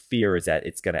my fear is that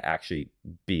it's going to actually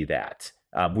be that,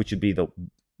 which would be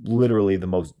literally the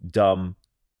most dumb,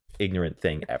 ignorant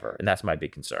thing ever. And that's my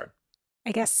big concern.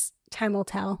 I guess time will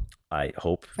tell. I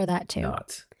hope for that too.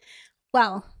 Not.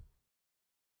 Well,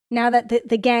 now that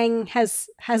the gang has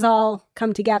all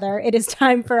come together, it is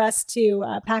time for us to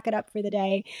pack it up for the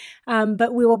day.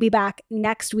 But we will be back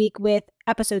next week with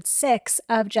episode 6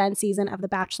 of Jen's season of The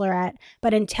Bachelorette.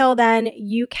 But until then,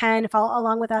 you can follow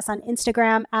along with us on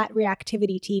Instagram at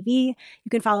Reactivity TV. You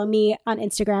can follow me on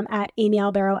Instagram at Amy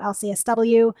Albero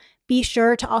LCSW. Be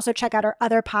sure to also check out our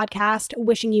other podcast,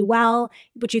 Wishing You Well,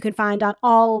 which you can find on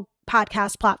all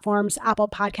podcast platforms, Apple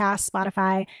Podcasts,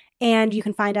 Spotify, and you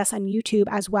can find us on YouTube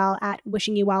as well at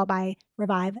Wishing You Well by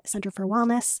Revive Center for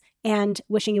Wellness and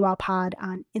Wishing You Well Pod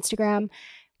on Instagram.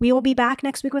 We will be back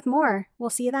next week with more. We'll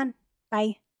see you then.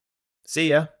 Bye. See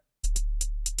ya.